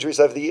sort of injuries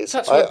over the years?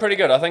 That's pretty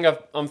good. I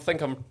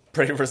think I'm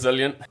pretty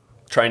resilient.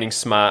 Training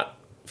smart,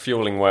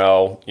 fueling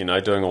well,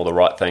 doing all the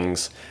right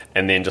things,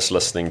 and then just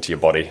listening to your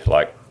body.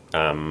 Like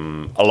a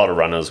lot of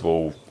runners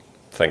will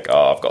think,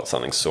 I've got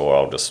something sore,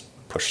 I'll just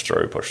push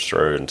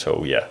through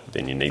until,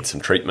 then you need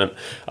some treatment.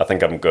 I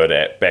think I'm good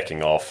at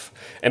backing off.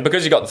 And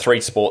because you've got the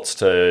 3 sports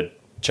to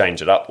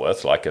change it up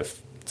with, like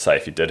if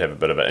you did have a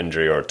bit of an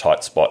injury or a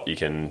tight spot, you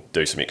can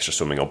do some extra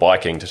swimming or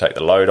biking to take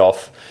the load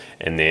off.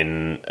 And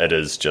then it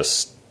is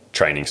just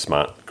training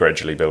smart,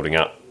 gradually building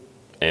up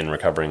and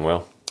recovering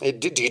well.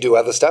 Do you do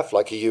other stuff?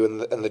 Like, are you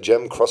in the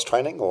gym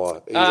cross-training, or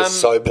are you just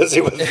so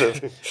busy with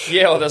the...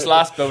 This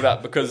last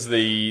build-up, because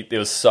there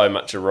was so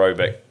much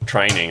aerobic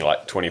training,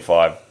 like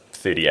 25,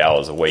 30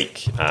 hours a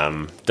week,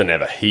 didn't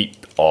have a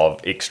heap of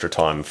extra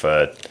time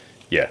for,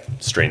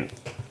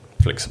 strength,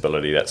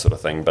 flexibility, that sort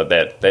of thing. But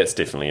that's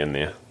definitely in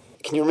there.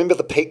 Can you remember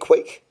the peak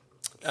week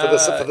for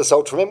this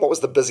Ultraman? What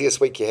was the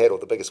busiest week you had, or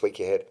the biggest week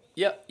you had?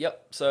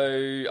 Yep.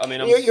 So, I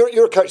mean...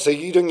 You're a coach, so are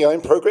you doing your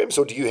own programs,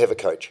 or do you have a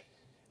coach?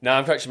 No,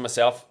 I'm coaching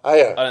myself. Oh,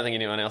 yeah. I don't think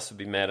anyone else would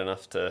be mad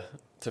enough to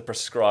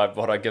prescribe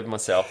what I give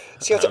myself.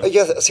 See, I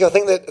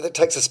think that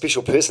takes a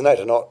special person,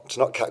 to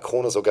not cut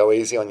corners or go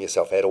easy on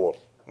yourself at all.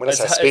 When I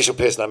say special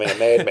person, I mean a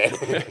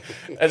madman.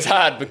 It's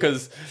hard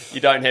because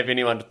you don't have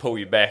anyone to pull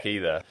you back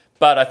either.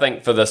 But I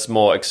think for this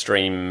more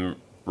extreme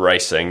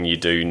racing, you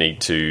do need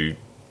to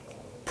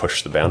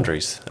push the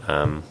boundaries,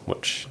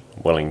 which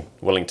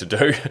willing to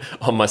do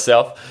on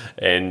myself,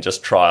 and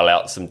just trial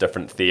out some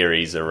different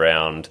theories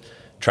around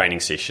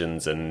training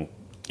sessions and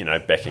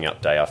backing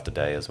up day after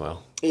day as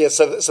well. Yeah,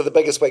 so the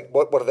biggest week,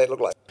 what did that look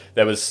like?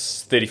 That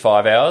was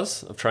 35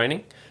 hours of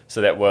training.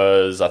 So that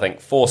was, I think,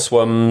 4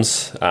 swims.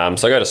 So I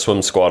go to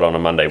swim squad on a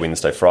Monday,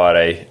 Wednesday,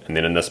 Friday, and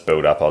then in this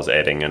build-up I was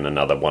adding in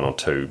another 1 or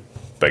 2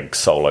 big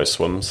solo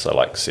swims, so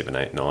like 7,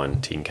 8,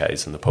 9, 10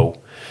 Ks in the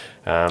pool.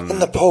 In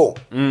the pool?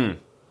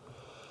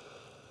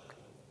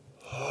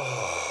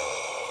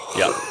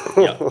 Yeah.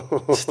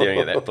 Staring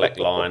at that black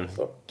line,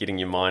 getting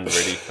your mind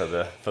ready for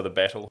the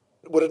battle.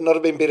 Would it not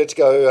have been better to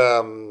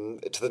go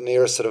to the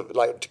nearest sort of,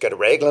 like, to go to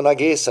Raglan, I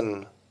guess,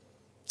 and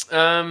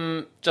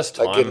just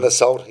time, like getting the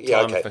salt?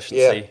 Yeah, time okay.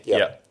 efficiency.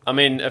 Yeah. I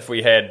mean, if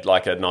we had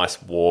like a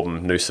nice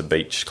warm Noosa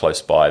beach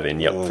close by,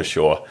 then for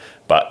sure.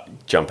 But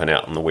jumping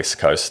out on the west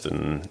coast,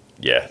 and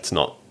it's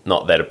not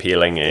that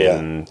appealing,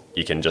 and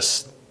you can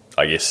just,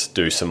 I guess,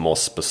 do some more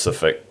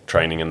specific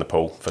training in the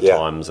pool for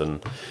times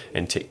and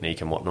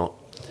technique and whatnot.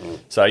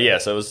 So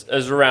it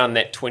was around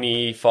that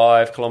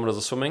 25 kilometres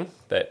of swimming,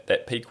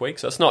 that peak week.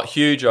 So it's not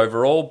huge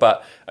overall,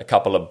 but a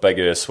couple of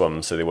bigger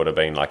swims. So there would have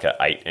been like a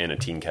 8 and a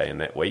 10K in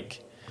that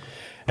week.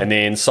 And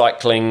then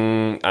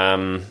cycling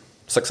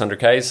 600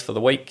 Ks for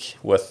the week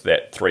with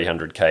that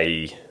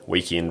 300K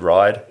weekend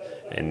ride.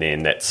 And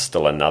then that's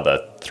still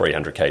another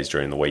 300 Ks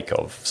during the week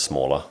of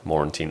smaller,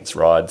 more intense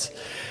rides.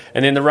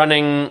 And then the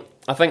running,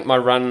 I think my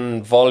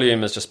run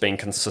volume has just been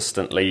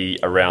consistently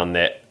around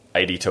that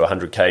 80 to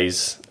 100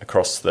 Ks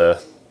across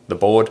the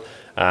board,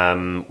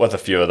 with a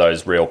few of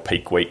those real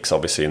peak weeks,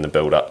 obviously in the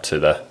build-up to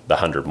the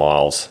 100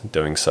 miles,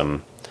 doing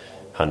some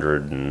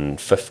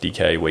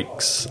 150K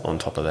weeks on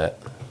top of that.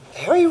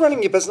 How are you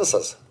running your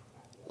businesses?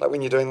 Like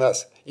when you're doing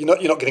this? You're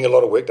not getting a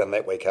lot of work done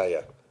that week, are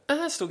you?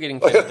 Still getting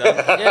things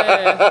done.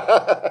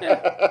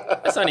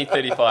 Yeah. It's only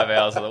 35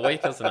 hours of the week,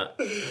 isn't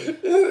it?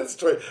 Yeah, that's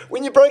true.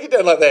 When you break it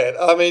down like that,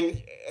 I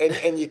mean,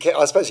 and you can,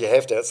 I suppose you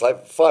have to, it's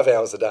like 5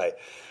 hours a day,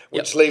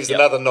 which leaves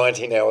another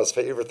 19 hours for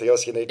everything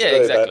else you need to do.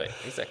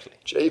 Exactly.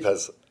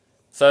 Jeepers.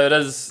 So it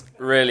is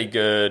really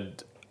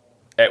good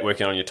at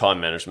working on your time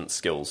management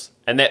skills,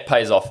 and that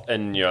pays off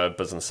in your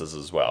businesses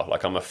as well.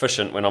 Like, I'm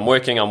efficient. When I'm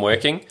working, I'm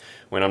working.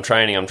 When I'm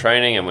training, I'm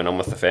training. And when I'm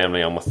with the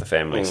family, I'm with the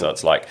family. So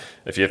it's like,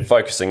 if you're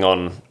focusing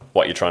on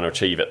what you're trying to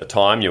achieve at the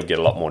time, you'll get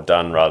a lot more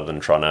done rather than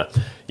trying to,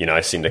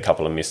 send a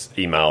couple of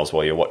emails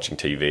while you're watching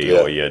TV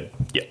or you're...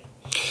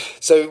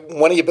 So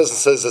one of your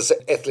businesses is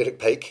Athletic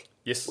Peak.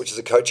 Yes. Which is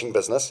a coaching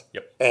business.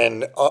 Yep.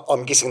 And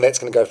I'm guessing that's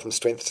going to go from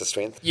strength to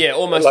strength. Yeah,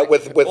 almost like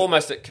with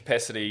almost at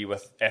capacity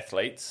with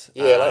athletes.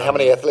 Yeah, like how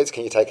many athletes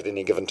can you take at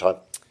any given time?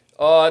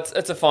 Oh,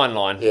 it's a fine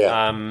line.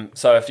 Yeah.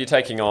 So if you're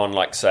taking on,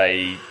 like,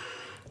 say,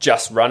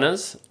 just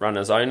runners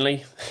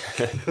only,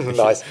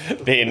 Nice.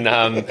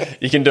 then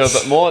you can do a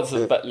bit more. It's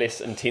a bit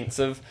less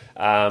intensive.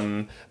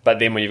 But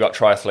then when you've got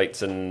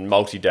triathletes and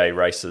multi-day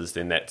races,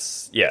 then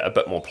that's, a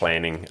bit more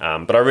planning.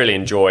 But I really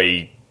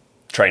enjoy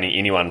training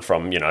anyone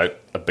from,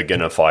 a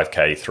beginner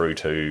 5K through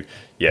to,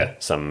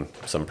 some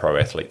pro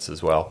athletes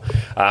as well.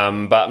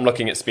 But I'm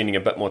looking at spending a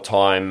bit more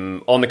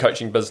time on the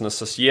coaching business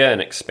this year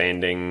and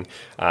expanding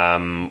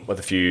with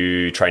a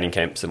few training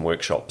camps and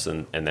workshops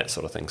and that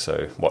sort of thing.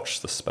 So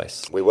watch this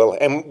space. We will.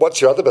 And what's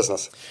your other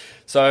business?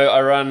 So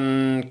I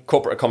run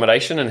corporate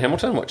accommodation in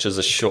Hamilton, which is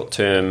a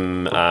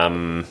short-term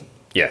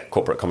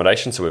corporate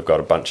accommodation. So we've got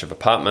a bunch of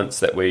apartments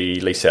that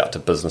we lease out to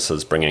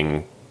businesses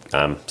bringing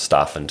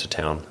staff into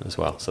town as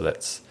well. So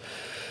that's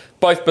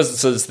both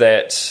businesses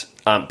that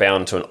aren't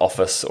bound to an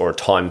office or a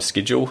time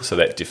schedule. So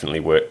that definitely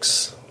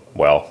works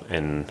well.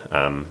 And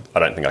I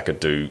don't think I could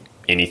do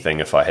anything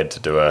if I had to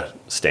do a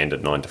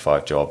standard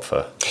 9-to-5 job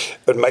for. It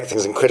would make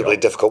things incredibly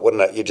difficult,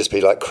 wouldn't it? You'd just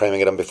be like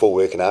cramming it in before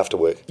work and after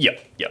work. Yep.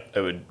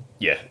 It would,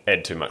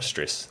 add too much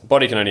stress. The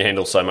body can only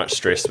handle so much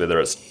stress, whether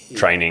it's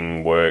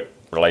training, work,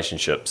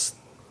 relationships,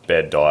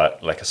 bad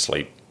diet, lack of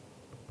sleep.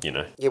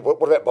 Yeah,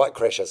 what about bike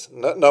crashes?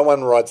 No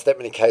one rides that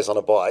many Ks on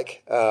a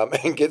bike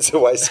and gets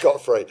away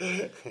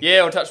scot-free.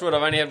 Well, touch wood,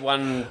 I've only had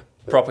one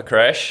proper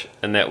crash,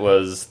 and that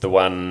was the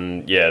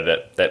one,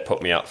 that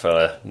put me up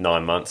for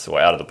 9 months, or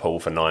out of the pool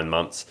for 9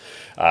 months.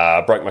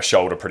 Broke my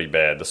shoulder pretty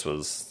bad. This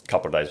was a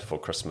couple of days before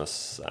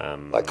Christmas.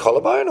 Like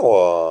collarbone,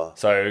 or?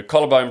 So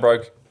collarbone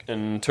broke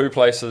in 2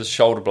 places,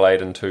 shoulder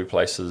blade in 2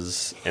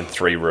 places, and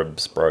 3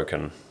 ribs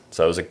broken.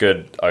 So it was a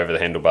good over the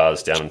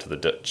handlebars down into the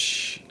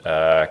ditch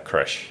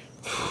crash.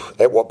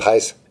 At what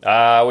pace?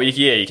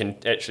 You can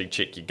actually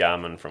check your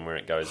Garmin from where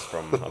it goes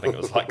from. I think it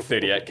was like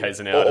 38 k's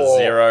an hour to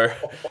 0.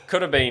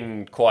 Could have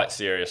been quite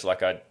serious.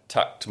 Like, I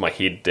tucked my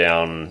head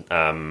down,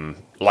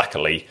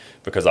 luckily,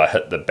 because I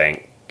hit the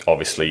bank,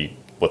 obviously,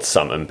 with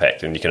some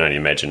impact. And you can only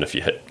imagine if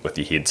you hit with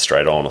your head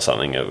straight on or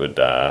something, it would,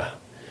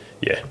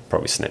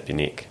 probably snap your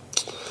neck.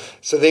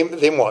 So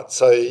then what?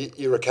 So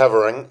you're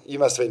recovering. You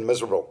must have been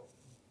miserable.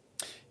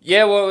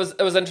 Yeah, well,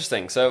 it was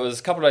interesting. So it was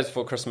a couple of days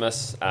before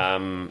Christmas,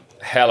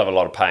 hell of a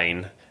lot of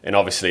pain. And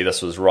obviously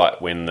this was right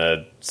when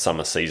the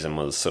summer season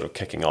was sort of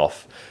kicking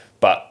off.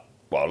 But,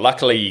 well,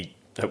 luckily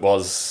it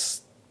was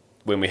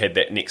when we had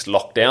that next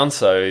lockdown.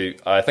 So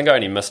I think I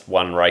only missed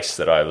one race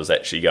that I was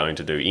actually going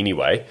to do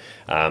anyway,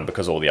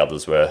 because all the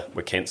others were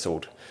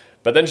cancelled.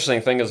 But the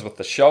interesting thing is with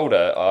the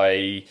shoulder,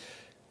 I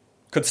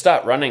could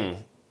start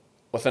running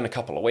within a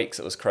couple of weeks.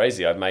 It was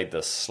crazy. I made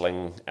this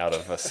sling out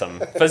of some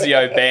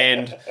physio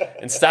band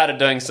and started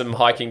doing some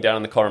hiking down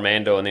in the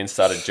Coromandel and then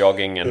started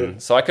jogging.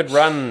 And so I could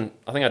run,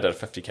 I think I did a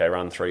 50k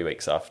run 3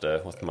 weeks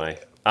after with my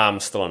arm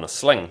still in a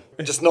sling.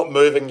 Just not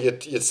moving your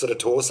sort of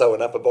torso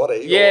and upper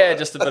body? Yeah,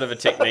 just a bit of a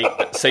technique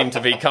that seemed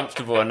to be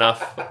comfortable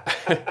enough.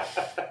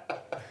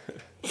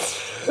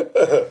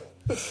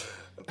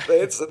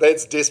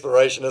 That's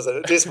desperation,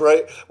 isn't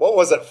it? What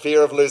was it?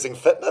 Fear of losing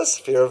fitness?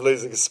 Fear of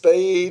losing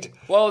speed?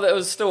 Well, there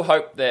was still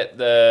hope that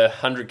the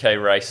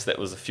 100k race that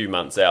was a few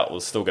months out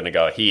was still going to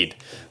go ahead.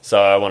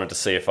 So I wanted to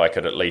see if I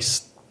could at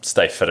least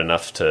stay fit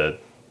enough to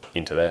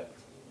enter that.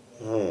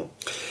 And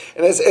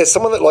as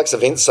someone that likes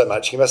events so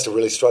much, you must have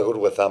really struggled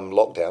with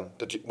lockdown.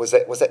 Was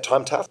that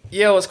time tough?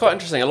 Yeah, well, it's quite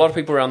interesting. A lot of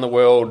people around the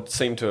world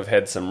seem to have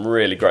had some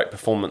really great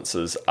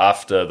performances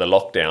after the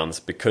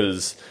lockdowns,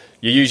 because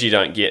you usually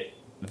don't get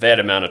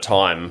that amount of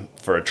time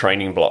for a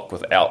training block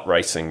without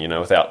racing,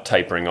 without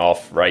tapering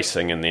off,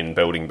 racing, and then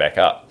building back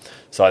up.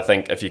 So I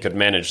think if you could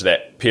manage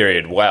that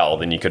period well,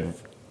 then you could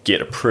get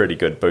a pretty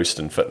good boost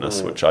in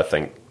fitness, which I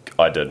think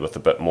I did with a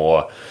bit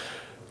more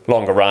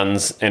longer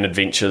runs and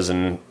adventures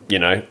and,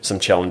 some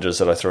challenges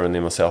that I threw in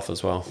there myself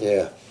as well.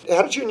 Yeah.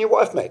 How did you and your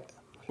wife meet?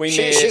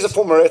 She's a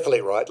former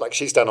athlete, right? Like,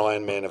 she's done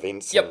Ironman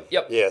events. Yep.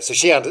 Yeah, so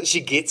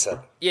she gets it.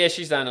 Yeah,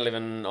 she's done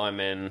 11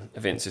 Ironman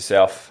events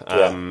herself.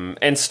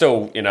 And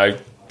still,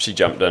 she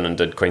jumped in and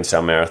did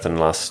Queenstown Marathon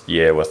last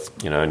year with,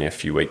 only a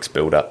few weeks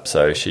build up.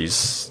 So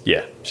she's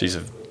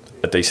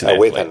a decent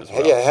athlete weapon. as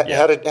well. Yeah,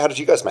 how did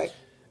you guys meet?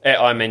 At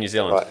Ironman New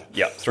Zealand. Right.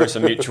 Yeah, through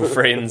some mutual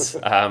friends.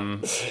 It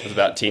was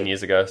about 10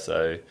 years ago.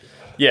 So,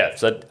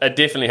 so it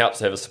definitely helps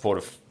to have a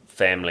supportive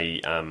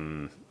family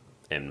and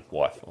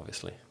wife,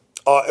 obviously.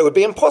 Oh, it would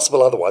be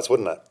impossible otherwise,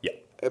 wouldn't it? Yeah.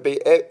 It'd be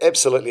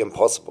absolutely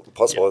impossible,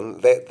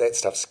 and that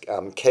stuff's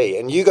key.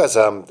 And you guys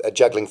are a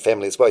juggling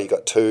family as well. You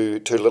got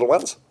two little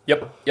ones.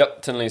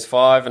 Yep. Tinley's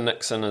 5 and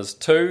Nixon is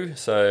 2.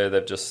 So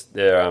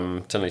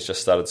Tinley's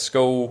just started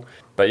school.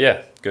 But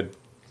yeah, good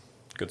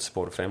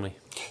supportive family.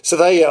 So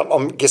they,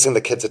 I'm guessing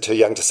the kids are too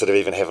young to sort of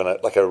even have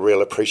a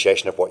real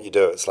appreciation of what you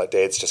do. It's like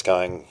Dad's just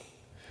going.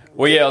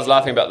 Well, yeah, I was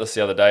laughing about this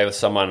the other day with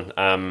someone.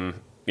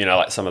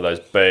 Like some of those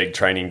big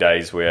training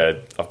days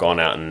where I've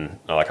gone out and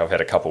I've had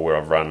a couple where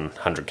I've run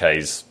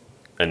 100Ks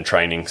in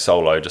training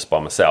solo just by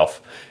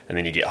myself, and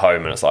then you get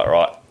home and it's like,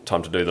 right,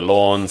 time to do the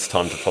lawns,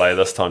 time to play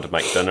this, time to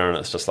make dinner, and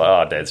it's just like,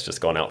 oh, Dad's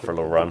just gone out for a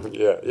little run.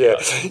 Yeah.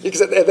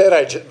 Because at that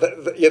age,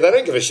 they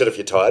don't give a shit if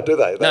you're tired, do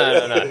they?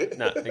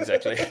 No,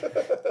 exactly.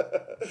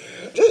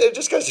 It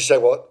just goes to show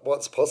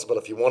what's possible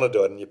if you want to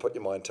do it and you put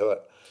your mind to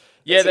it.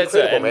 Yeah, that's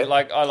it. And man.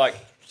 like, I like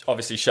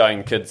obviously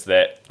showing kids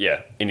that,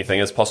 anything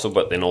is possible,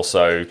 but then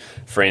also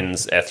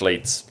friends,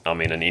 athletes,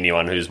 and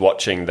anyone who's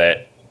watching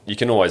that you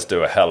can always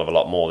do a hell of a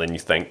lot more than you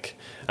think.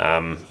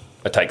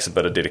 It takes a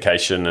bit of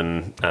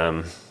dedication,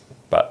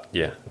 but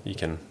you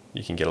can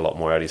get a lot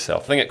more out of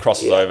yourself. I think it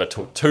crosses over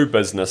to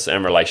business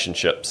and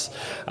relationships.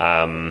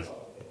 When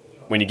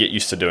you get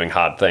used to doing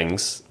hard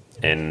things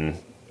and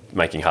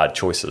making hard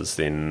choices,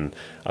 then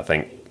I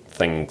think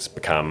things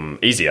become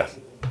easier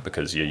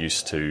because you're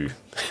used to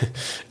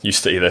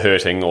either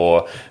hurting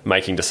or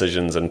making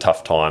decisions in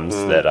tough times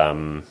that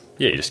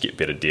you just get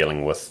better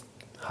dealing with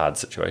hard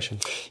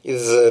situations.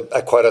 There's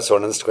a quote I saw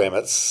on Instagram.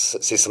 It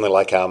says something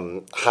like,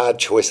 hard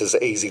choices,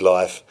 easy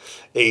life.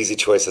 Easy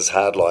choices,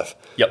 hard life.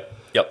 Yep.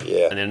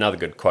 Yeah. And then another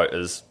good quote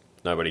is,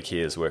 nobody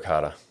cares, work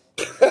harder.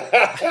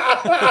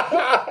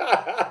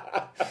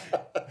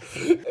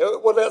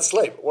 What about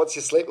sleep? What's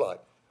your sleep like?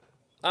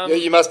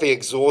 You must be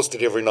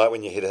exhausted every night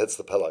when your head hits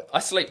the pillow. I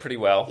sleep pretty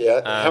well.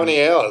 Yeah. How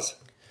many hours?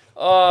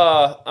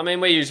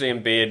 We're usually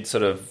in bed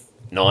sort of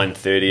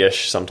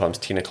 9:30ish, sometimes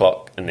 10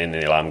 o'clock, and then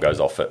the alarm goes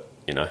off at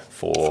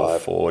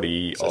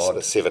 4:40 so sort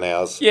of 7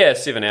 hours. Yeah,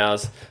 7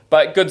 hours.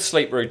 But good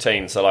sleep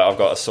routine. So like I've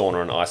got a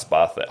sauna and ice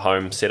bath at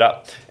home set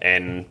up,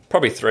 and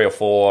probably 3 or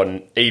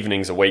 4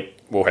 evenings a week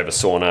we'll have a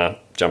sauna,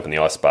 jump in the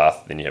ice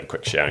bath, then you have a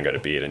quick shower and go to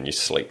bed, and you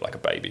sleep like a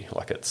baby.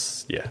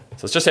 So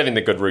it's just having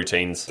the good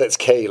routines. That's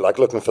key. Like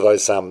looking for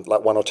those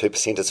like 1 or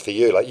 2% for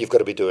you. Like you've got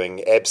to be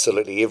doing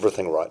absolutely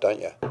everything right,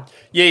 don't you?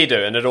 Yeah, you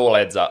do, and it all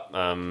adds up.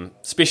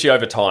 Especially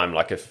over time.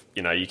 Like if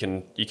you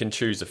can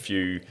choose a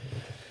few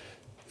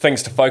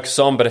things to focus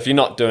on, but if you're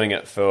not doing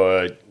it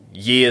for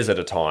years at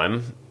a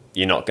time,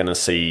 you're not going to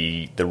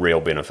see the real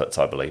benefits,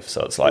 I believe.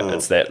 So it's like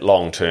it's that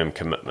long-term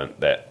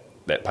commitment that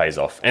pays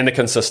off, and the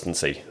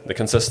consistency. The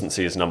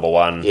consistency is number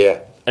one.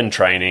 Yeah. In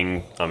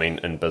training,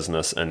 in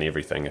business and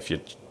everything. If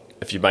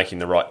you're making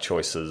the right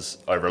choices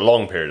over a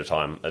long period of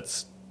time,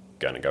 it's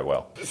going to go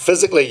well.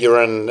 Physically,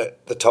 you're in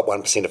the top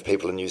 1% of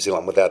people in New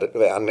Zealand,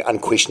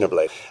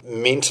 unquestionably.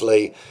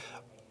 Mentally,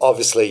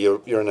 obviously,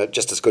 you're in a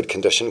just as good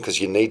condition because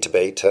you need to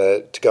be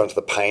to go into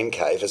the pain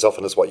cave as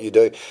often as what you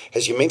do.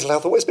 Has your mental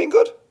health always been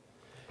good?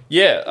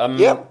 Yeah,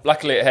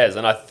 luckily it has,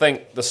 and I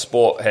think the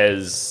sport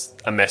has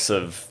a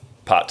massive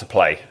part to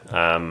play.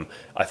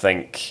 I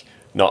think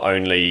not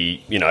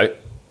only,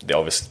 the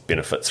obvious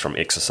benefits from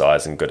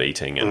exercise and good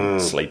eating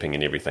and sleeping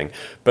and everything,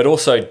 but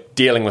also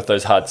dealing with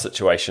those hard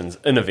situations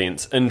in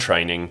events, in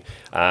training.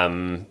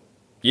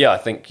 I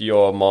think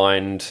your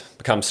mind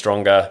becomes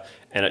stronger,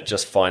 and it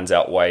just finds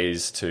out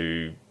ways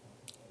to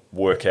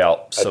work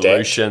out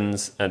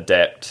solutions,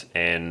 adapt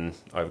and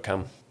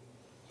overcome.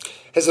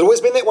 Has it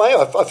always been that way?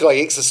 I feel like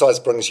exercise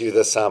brings you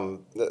this,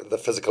 the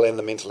physical and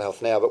the mental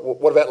health now. But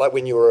what about like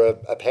when you were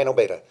a panel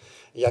beater,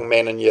 a young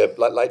man in your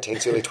late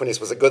teens, early 20s?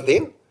 Was it good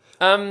then?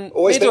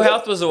 Mental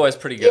health was always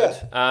pretty good.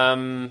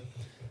 Yeah.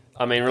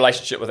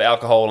 Relationship with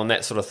alcohol and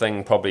that sort of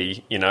thing,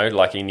 probably,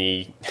 like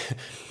any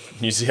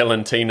New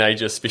Zealand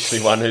teenager, especially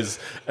one who's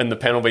in the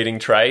panel beating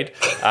trade.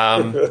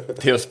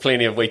 There was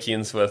plenty of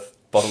weekends with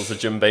bottles of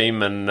Jim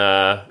Beam and,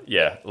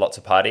 lots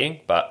of partying,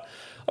 but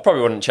I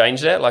probably wouldn't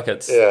change that. Like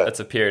it's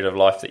a period of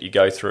life that you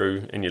go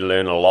through and you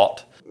learn a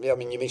lot. Yeah,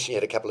 you mentioned you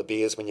had a couple of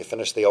beers when you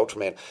finished the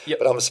Ultraman. Yep.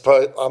 But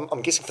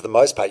I'm guessing for the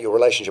most part your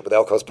relationship with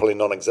alcohol is probably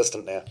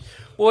non-existent now.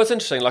 Well, it's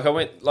interesting. Like I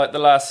went, the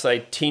last, say,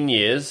 10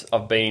 years,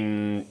 I've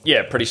been,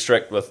 pretty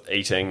strict with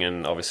eating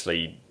and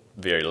obviously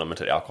very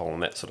limited alcohol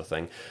and that sort of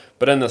thing.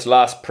 But in this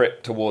last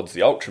prep towards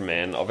the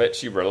Ultraman, I've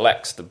actually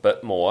relaxed a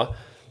bit more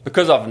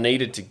because I've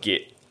needed to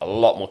get a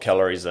lot more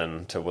calories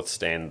in to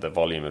withstand the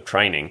volume of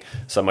training.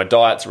 So my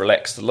diet's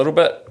relaxed a little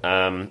bit.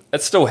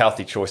 It's still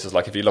healthy choices.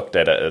 Like if you looked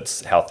at it, it's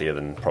healthier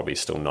than probably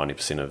still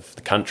 90% of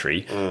the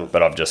country.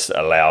 But I've just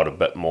allowed a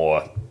bit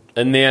more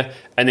in there.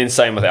 And then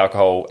same with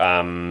alcohol,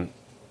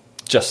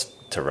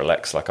 just to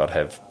relax. Like I'd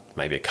have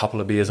maybe a couple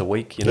of beers a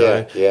week,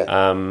 Yeah.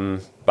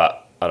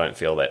 But I don't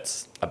feel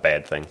that's a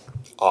bad thing.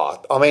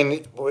 Oh,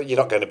 you're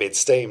not going to bed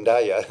steamed,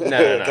 are you?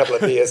 No. A couple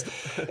of beers.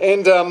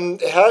 And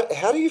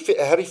how do you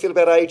feel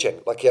about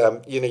aging? Like you're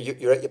at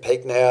your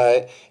peak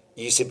now.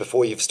 You said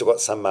before you've still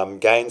got some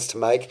gains to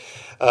make.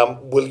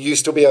 Will you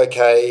still be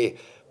okay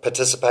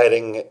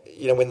participating?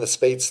 When the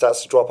speed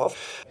starts to drop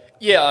off.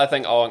 Yeah, I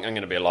think I'm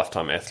going to be a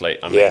lifetime athlete.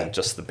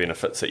 Just the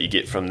benefits that you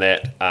get from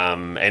that,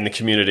 and the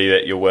community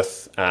that you're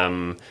with.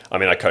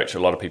 I coach a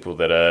lot of people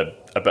that are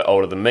a bit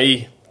older than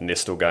me, and they're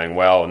still going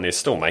well, and they're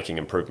still making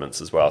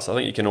improvements as well. So I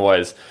think you can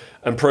always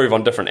improve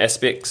on different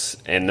aspects,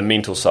 and the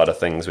mental side of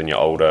things when you're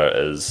older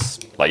is,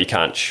 like, you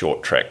can't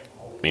short track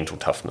mental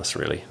toughness,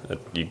 really.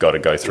 You've got to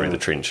go through the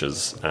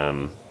trenches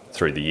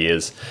through the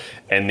years.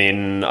 And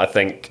then I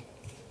think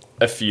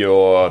if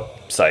you're,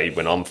 say,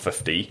 when I'm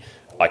 50,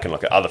 I can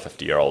look at other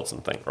 50-year-olds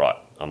and think, right,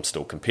 I'm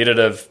still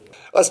competitive.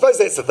 I suppose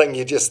that's the thing.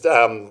 You just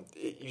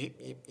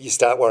you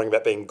start worrying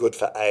about being good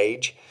for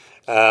age,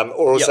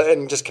 or also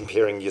and just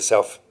comparing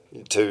yourself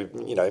to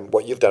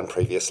what you've done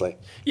previously.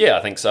 Yeah,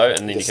 I think so.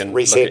 And then Just you can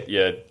reset. look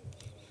at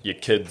your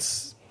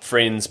kids'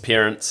 friends,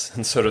 parents,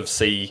 and sort of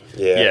see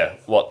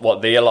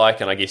what they're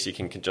like. And I guess you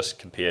can just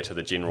compare to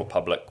the general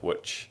public,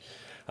 which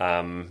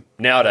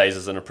nowadays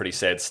is in a pretty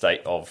sad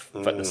state of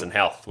fitness and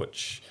health.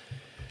 Which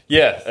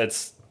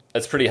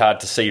it's pretty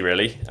hard to see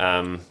really,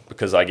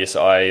 because I guess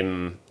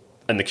I'm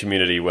in the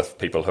community with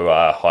people who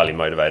are highly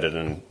motivated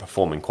and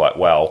performing quite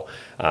well.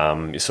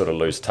 You sort of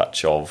lose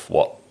touch of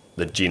what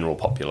the general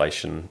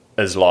population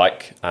is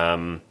like.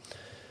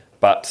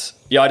 But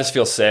I just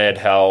feel sad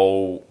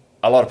how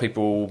a lot of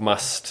people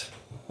must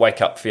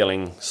wake up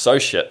feeling so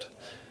shit,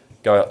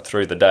 go up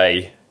through the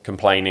day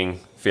complaining,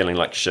 feeling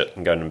like shit,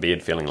 and going to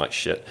bed feeling like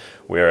shit.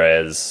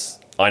 Whereas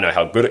I know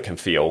how good it can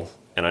feel,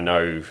 and I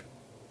know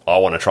I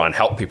want to try and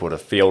help people to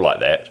feel like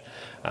that.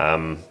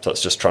 So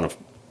it's just trying to,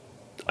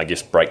 I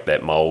guess, break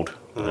that mold.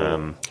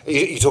 Are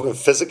you talking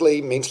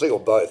physically, mentally, or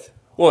both?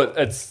 Well,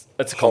 it's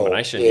a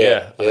combination.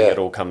 I think it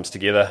all comes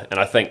together, and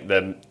I think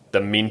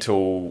the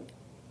mental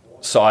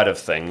side of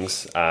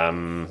things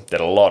that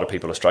a lot of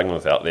people are struggling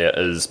with out there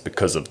is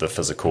because of the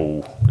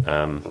physical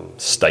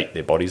state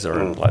their bodies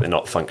are in. Like, they're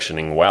not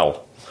functioning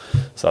well.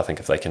 So I think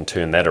if they can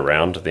turn that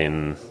around,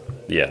 then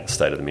the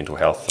state of the mental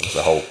health of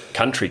the whole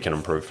country can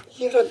improve.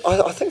 Yeah,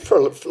 I think for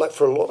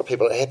a lot of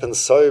people it happens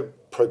so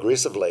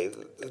progressively.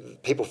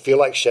 People feel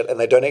like shit and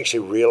they don't actually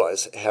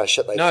realise how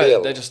shit they feel.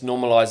 No, they just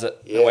normalise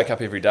it. They wake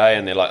up every day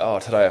and they're like, oh,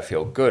 today I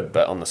feel good,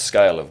 but on the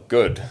scale of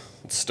good,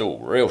 it's still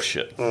real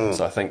shit.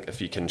 So I think if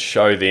you can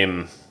show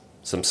them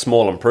some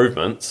small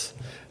improvements,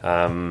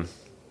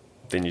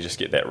 then you just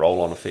get that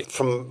roll-on effect.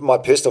 From my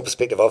personal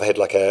perspective, I've had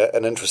like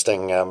an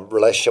interesting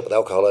relationship with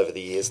alcohol over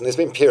the years, and there's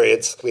been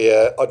periods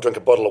where I drink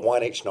a bottle of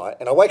wine each night,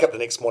 and I wake up the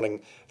next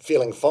morning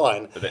feeling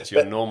fine. But that's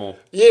your normal.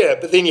 Yeah,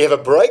 but then you have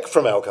a break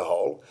from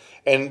alcohol,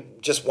 and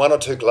just one or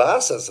two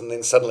glasses, and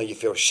then suddenly you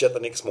feel shit the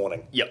next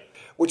morning. Yep.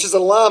 Which is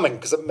alarming,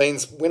 because it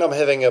means when I'm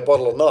having a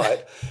bottle a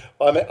night,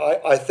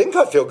 I think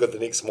I feel good the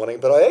next morning,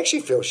 but I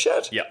actually feel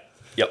shit. Yep.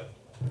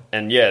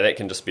 And that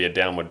can just be a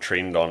downward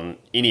trend on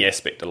any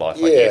aspect of life,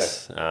 I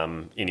guess.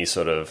 Any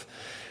sort of,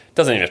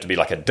 doesn't even have to be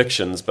like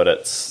addictions, but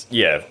it's,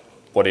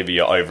 whatever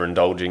you're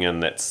overindulging in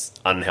that's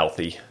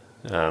unhealthy.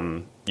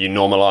 You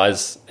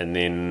normalise, and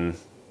then,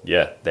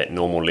 that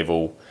normal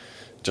level,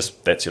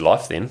 just that's your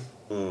life then.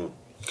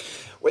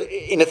 Well,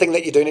 anything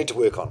that you do need to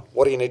work on?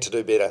 What do you need to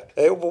do better?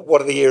 What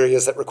are the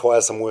areas that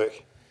require some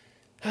work?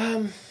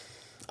 I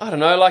don't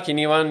know, like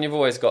anyone, you've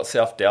always got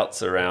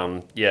self-doubts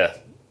around,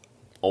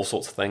 all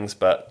sorts of things,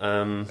 but...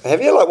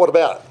 Have you? Like, what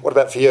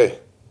about for you?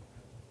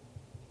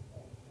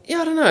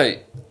 I don't know.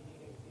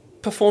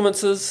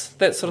 Performances,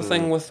 that sort of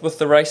thing with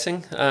the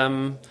racing.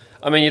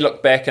 I mean, you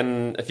look back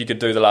and if you could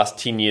do the last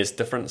 10 years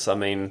difference, I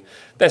mean,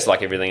 that's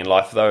like everything in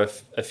life, though.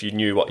 If you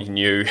knew what you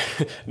knew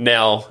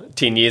now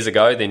 10 years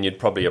ago, then you'd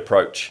probably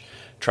approach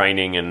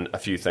training and a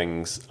few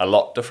things a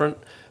lot different.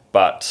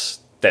 But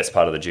that's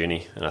part of the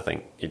journey, and I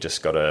think you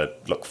just got to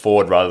look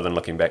forward rather than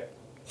looking back.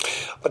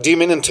 Do you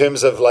mean in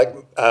terms of like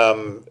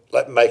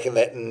making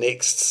that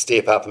next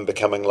step up and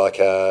becoming like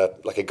a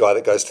guy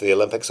that goes to the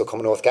Olympics or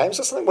Commonwealth Games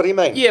or something? What do you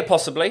mean? Yeah,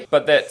 possibly,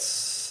 but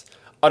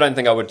I don't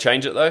think I would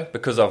change it though,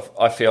 because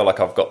I feel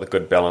like I've got the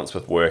good balance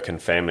with work and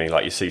family.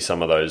 Like, you see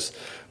some of those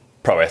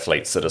pro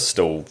athletes that are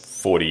still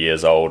 40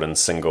 years old and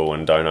single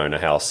and don't own a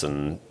house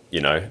and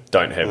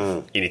don't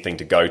have anything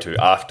to go to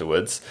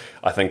afterwards.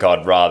 I think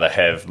I'd rather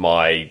have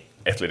my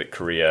athletic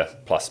career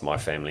plus my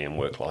family and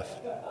work life.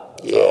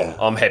 So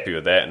I'm happy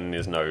with that, and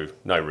there's no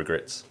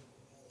regrets.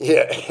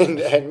 Yeah,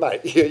 and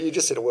mate, you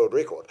just set a world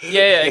record.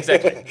 Yeah,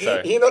 exactly.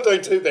 So you're not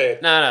doing too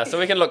bad. No, so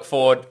we can look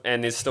forward,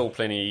 and there's still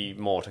plenty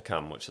more to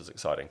come, which is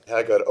exciting.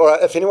 How good. All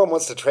right, if anyone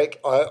wants to track,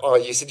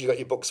 you said you got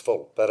your books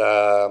full, but...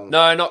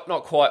 No,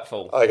 not quite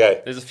full.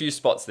 Okay. There's a few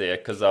spots there,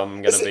 because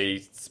I'm going to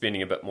be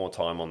spending a bit more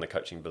time on the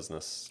coaching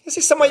business. Is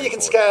there some way you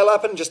can scale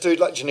up and just do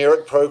like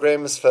generic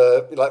programs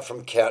for like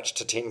from couch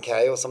to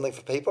 10K or something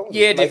for people?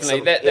 Yeah,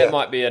 definitely. That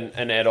might be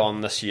an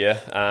add-on this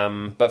year.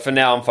 But for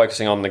now, I'm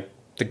focusing on the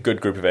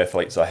good group of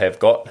athletes I have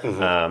got,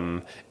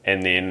 and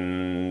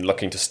then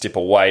looking to step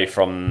away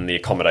from the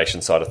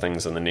accommodation side of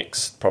things in the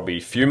next probably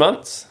few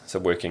months, so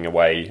working a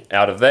way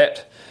out of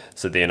that.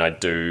 So then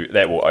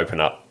that will open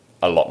up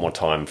a lot more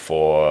time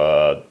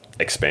for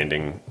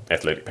expanding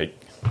Athletic Peak.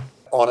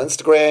 On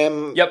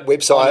Instagram,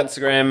 website? On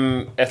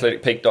Instagram,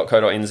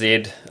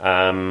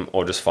 athleticpeak.co.nz,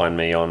 or just find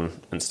me on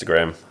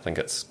Instagram. I think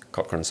it's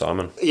Cochrane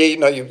Simon.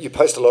 Yeah, you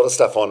post a lot of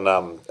stuff on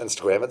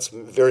Instagram. It's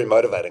very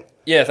motivating.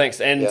 Yeah,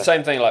 thanks. And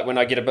same thing, like when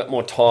I get a bit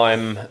more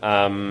time,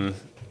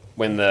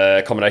 when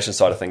the accommodation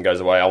side of thing goes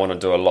away, I want to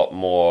do a lot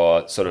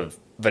more sort of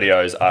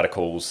videos,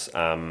 articles,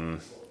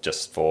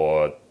 just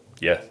for...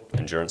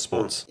 endurance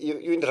sports.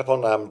 You ended up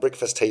on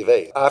Breakfast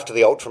TV after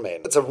the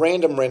Ultraman. It's a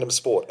random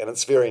sport, and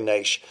it's very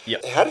niche.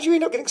 Yep. How did you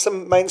end up getting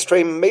some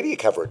mainstream media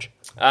coverage?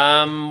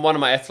 One of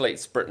my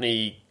athletes,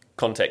 Brittany,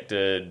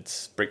 contacted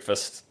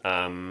breakfast,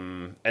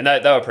 and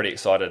they were pretty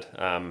excited.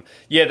 The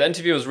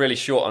interview was really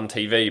short on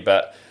TV,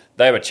 but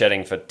they were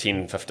chatting for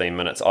 10, 15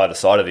 minutes either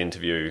side of the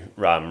interview,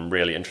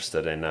 really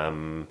interested.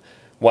 And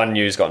One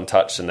News got in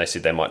touch and they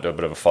said they might do a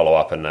bit of a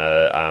follow-up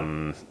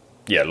and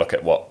look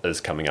at what is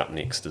coming up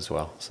next as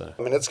well. So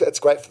I mean, it's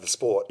great for the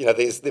sport. You know,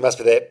 there must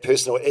be that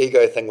personal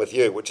ego thing with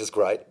you, which is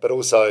great, but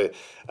also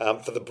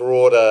for the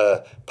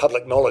broader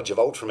public knowledge of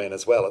Ultraman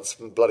as well. It's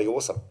bloody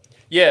awesome.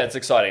 Yeah, it's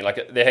exciting.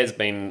 Like, there has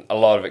been a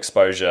lot of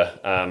exposure.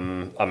 I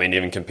mean,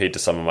 even compared to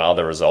some of my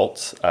other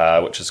results,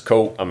 which is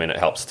cool. I mean, it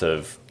helps to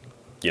have,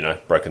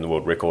 broken the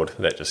world record.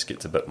 That just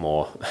gets a bit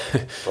more...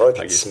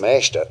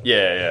 smashed it.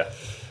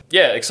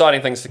 Yeah,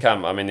 exciting things to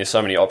come. I mean, there's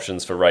so many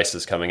options for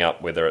races coming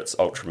up, whether it's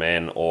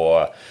Ultraman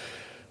or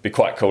be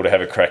quite cool to have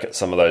a crack at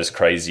some of those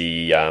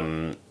crazy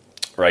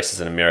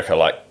races in America,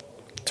 like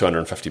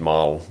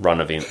 250-mile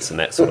run events and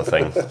that sort of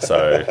thing.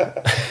 So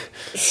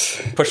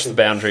push the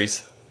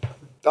boundaries.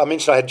 I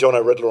mentioned I had John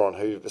O'Riddler on,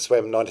 who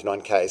swam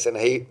 99Ks, and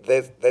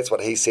that's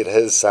what he said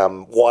his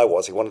why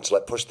was. He wanted to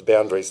push the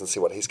boundaries and see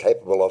what he's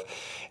capable of.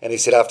 And he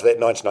said after that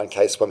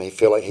 99K swim, he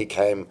felt like he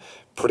came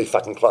pretty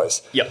fucking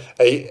close. Yep.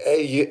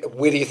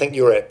 Where do you think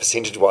you're at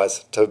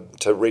percentage-wise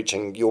to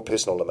reaching your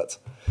personal limits?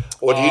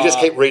 Or do you just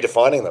keep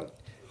redefining them?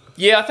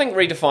 Yeah, I think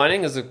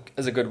redefining is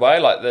a good way.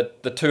 Like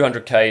the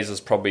 200Ks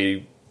is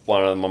probably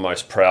one of my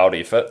most proud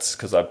efforts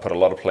because I put a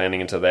lot of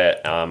planning into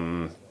that.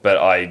 But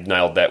I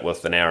nailed that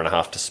with an hour and a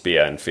half to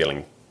spare and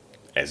feeling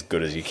as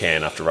good as you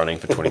can after running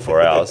for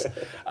 24 hours.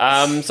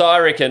 So I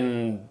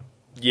reckon,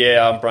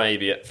 I'm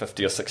maybe at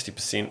 50 or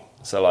 60%.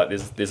 So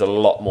there's a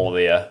lot more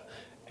there.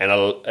 And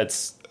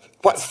it's...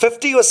 What,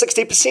 50 or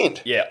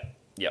 60%? Yeah.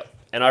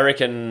 And I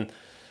reckon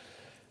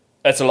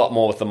it's a lot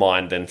more with the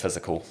mind than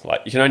physical.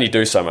 Like, you can only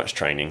do so much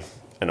training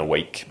in a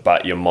week,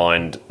 but your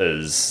mind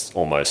is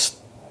almost,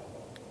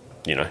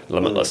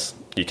 limitless.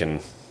 You can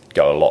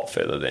go a lot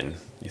further than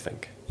you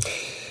think.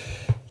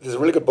 There's a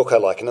really good book I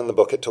like, and in the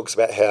book it talks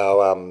about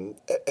how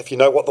if you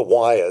know what the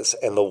why is,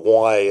 and the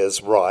why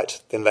is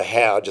right, then the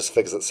how just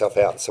figures itself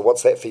out. So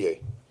what's that for you?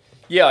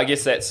 Yeah, I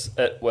guess that's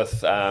it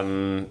with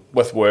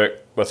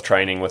work, with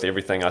training, with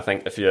everything. I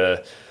think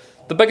the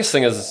biggest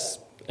thing is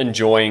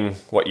enjoying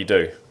what you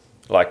do.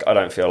 Like, I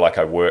don't feel like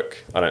I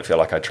work, I don't feel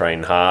like I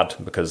train hard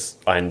because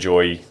I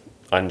enjoy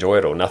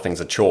it all.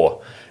 Nothing's a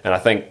chore. And I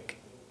think,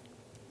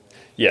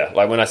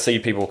 like when I see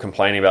people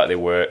complaining about their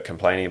work,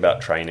 complaining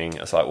about training,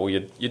 it's like, well,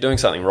 you're doing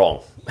something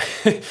wrong.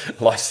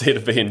 Life's there to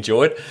be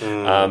enjoyed.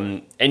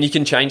 And you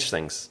can change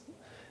things.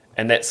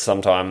 And that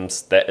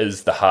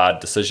is the hard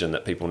decision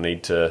that people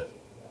need to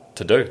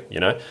do,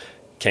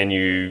 Can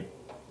you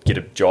get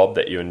a job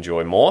that you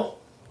enjoy more,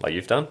 like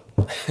you've done,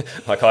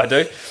 like I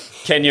do?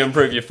 Can you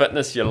improve your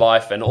fitness, your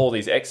life, and all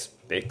these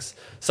aspects?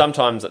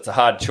 Sometimes it's a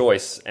hard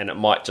choice, and it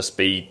might just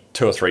be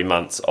 2 or 3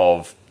 months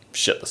of,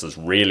 shit, this is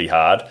really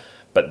hard.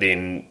 But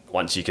then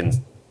once you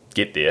can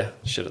get there,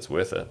 shit, it's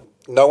worth it.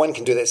 No one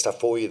can do that stuff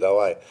for you, though,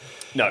 eh?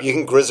 No. You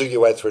can grizzle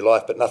your way through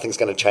life, but nothing's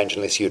going to change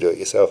unless you do it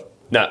yourself.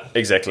 No,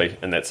 exactly.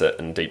 And that's it.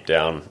 And deep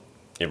down,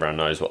 everyone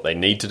knows what they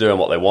need to do and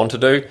what they want to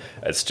do.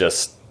 It's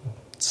just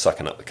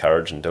sucking up the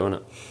courage and doing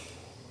it.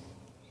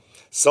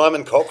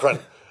 Simon Cochrane,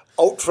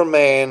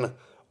 Ultraman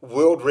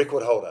world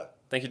record holder.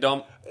 Thank you,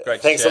 Dom.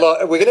 Great. Thanks a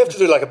lot. We're going to have to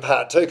do a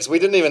part 2 because we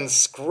didn't even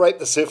scrape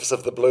the surface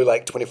of the Blue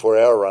Lake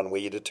 24-hour run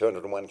where you did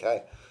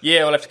 201K.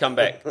 Yeah, we'll have to come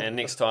back. And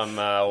next time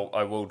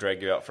I will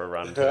drag you out for a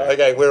run.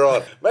 Okay, we're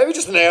on. Maybe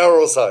just an hour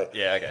or so.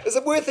 Yeah, okay. Is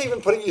it worth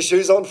even putting your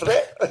shoes on for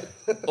that?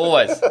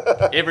 Always.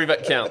 Every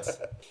bit counts.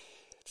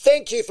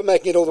 Thank you for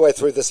making it all the way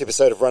through this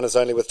episode of Runners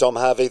Only with Dom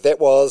Harvey. That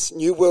was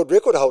new world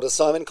record holder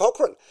Simon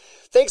Cochrane.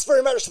 Thanks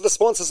very much to the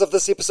sponsors of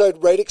this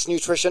episode, Radix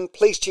Nutrition.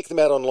 Please check them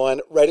out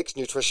online,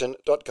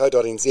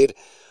 radixnutrition.co.nz.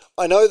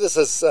 I know this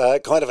is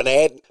kind of an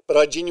ad, but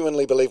I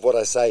genuinely believe what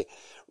I say.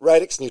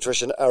 Radix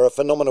Nutrition are a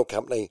phenomenal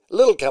company,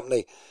 little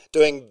company,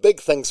 doing big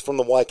things from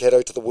the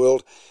Waikato to the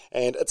world,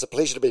 and it's a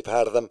pleasure to be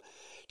part of them.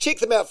 Check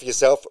them out for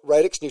yourself,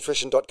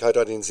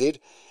 radixnutrition.co.nz,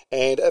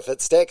 and if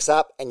it stacks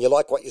up and you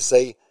like what you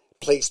see,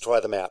 please try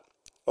them out.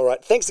 All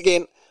right, thanks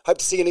again. Hope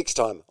to see you next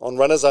time on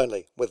Runners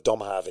Only with Dom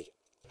Harvey.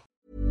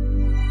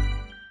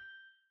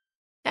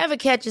 Ever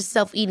catch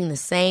yourself eating the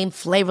same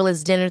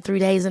flavorless dinner 3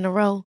 days in a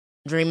row?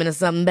 Dreaming of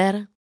something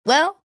better?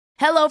 Well,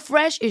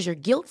 HelloFresh is your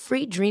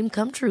guilt-free dream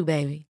come true,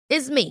 baby.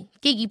 It's me,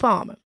 Keke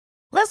Palmer.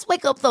 Let's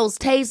wake up those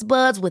taste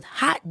buds with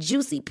hot,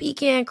 juicy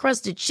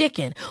pecan-crusted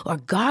chicken or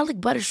garlic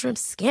butter shrimp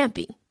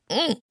scampi.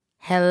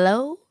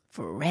 Hello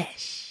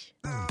Fresh.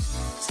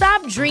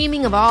 Stop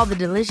dreaming of all the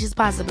delicious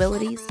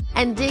possibilities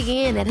and dig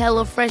in at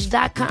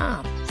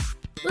HelloFresh.com.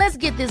 Let's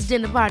get this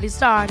dinner party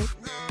started.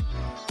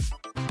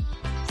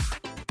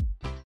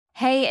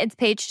 Hey, it's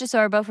Paige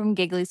DeSorbo from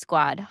Giggly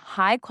Squad.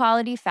 High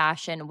quality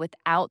fashion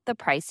without the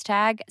price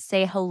tag.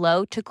 Say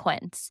hello to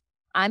Quince.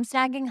 I'm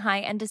snagging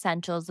high-end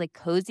essentials like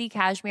cozy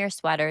cashmere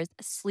sweaters,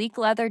 sleek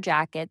leather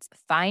jackets,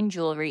 fine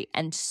jewelry,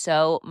 and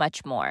so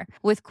much more.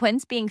 With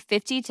Quince being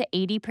 50 to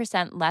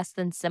 80% less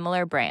than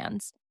similar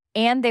brands.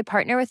 And they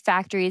partner with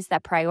factories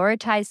that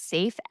prioritize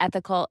safe,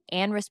 ethical,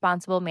 and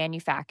responsible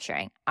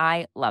manufacturing.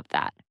 I love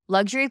that.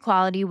 Luxury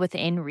quality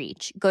within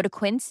reach. Go to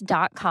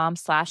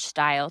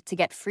quince.com/style to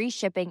get free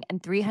shipping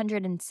and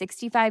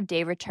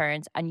 365-day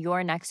returns on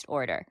your next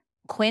order.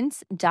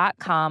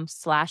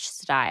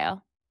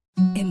 Quince.com/style.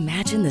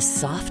 Imagine the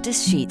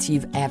softest sheets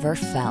you've ever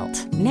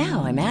felt.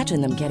 Now imagine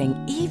them getting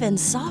even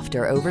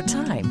softer over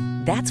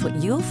time. That's what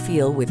you'll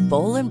feel with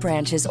Boll &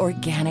 Branch's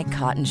organic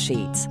cotton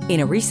sheets. In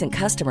a recent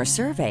customer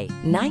survey,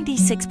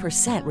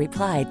 96%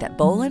 replied that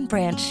Boll &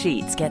 Branch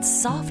sheets get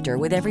softer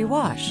with every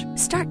wash.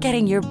 Start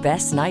getting your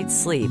best night's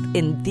sleep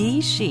in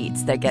these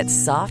sheets that get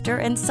softer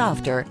and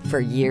softer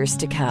for years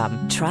to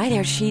come. Try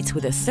their sheets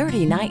with a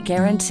 30-night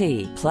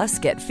guarantee. Plus,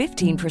 get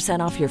 15%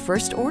 off your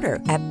first order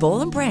at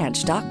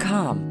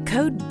bollandbranch.com.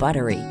 Code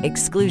BUTTERY.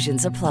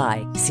 Exclusions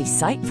apply. See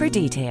site for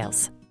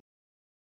details.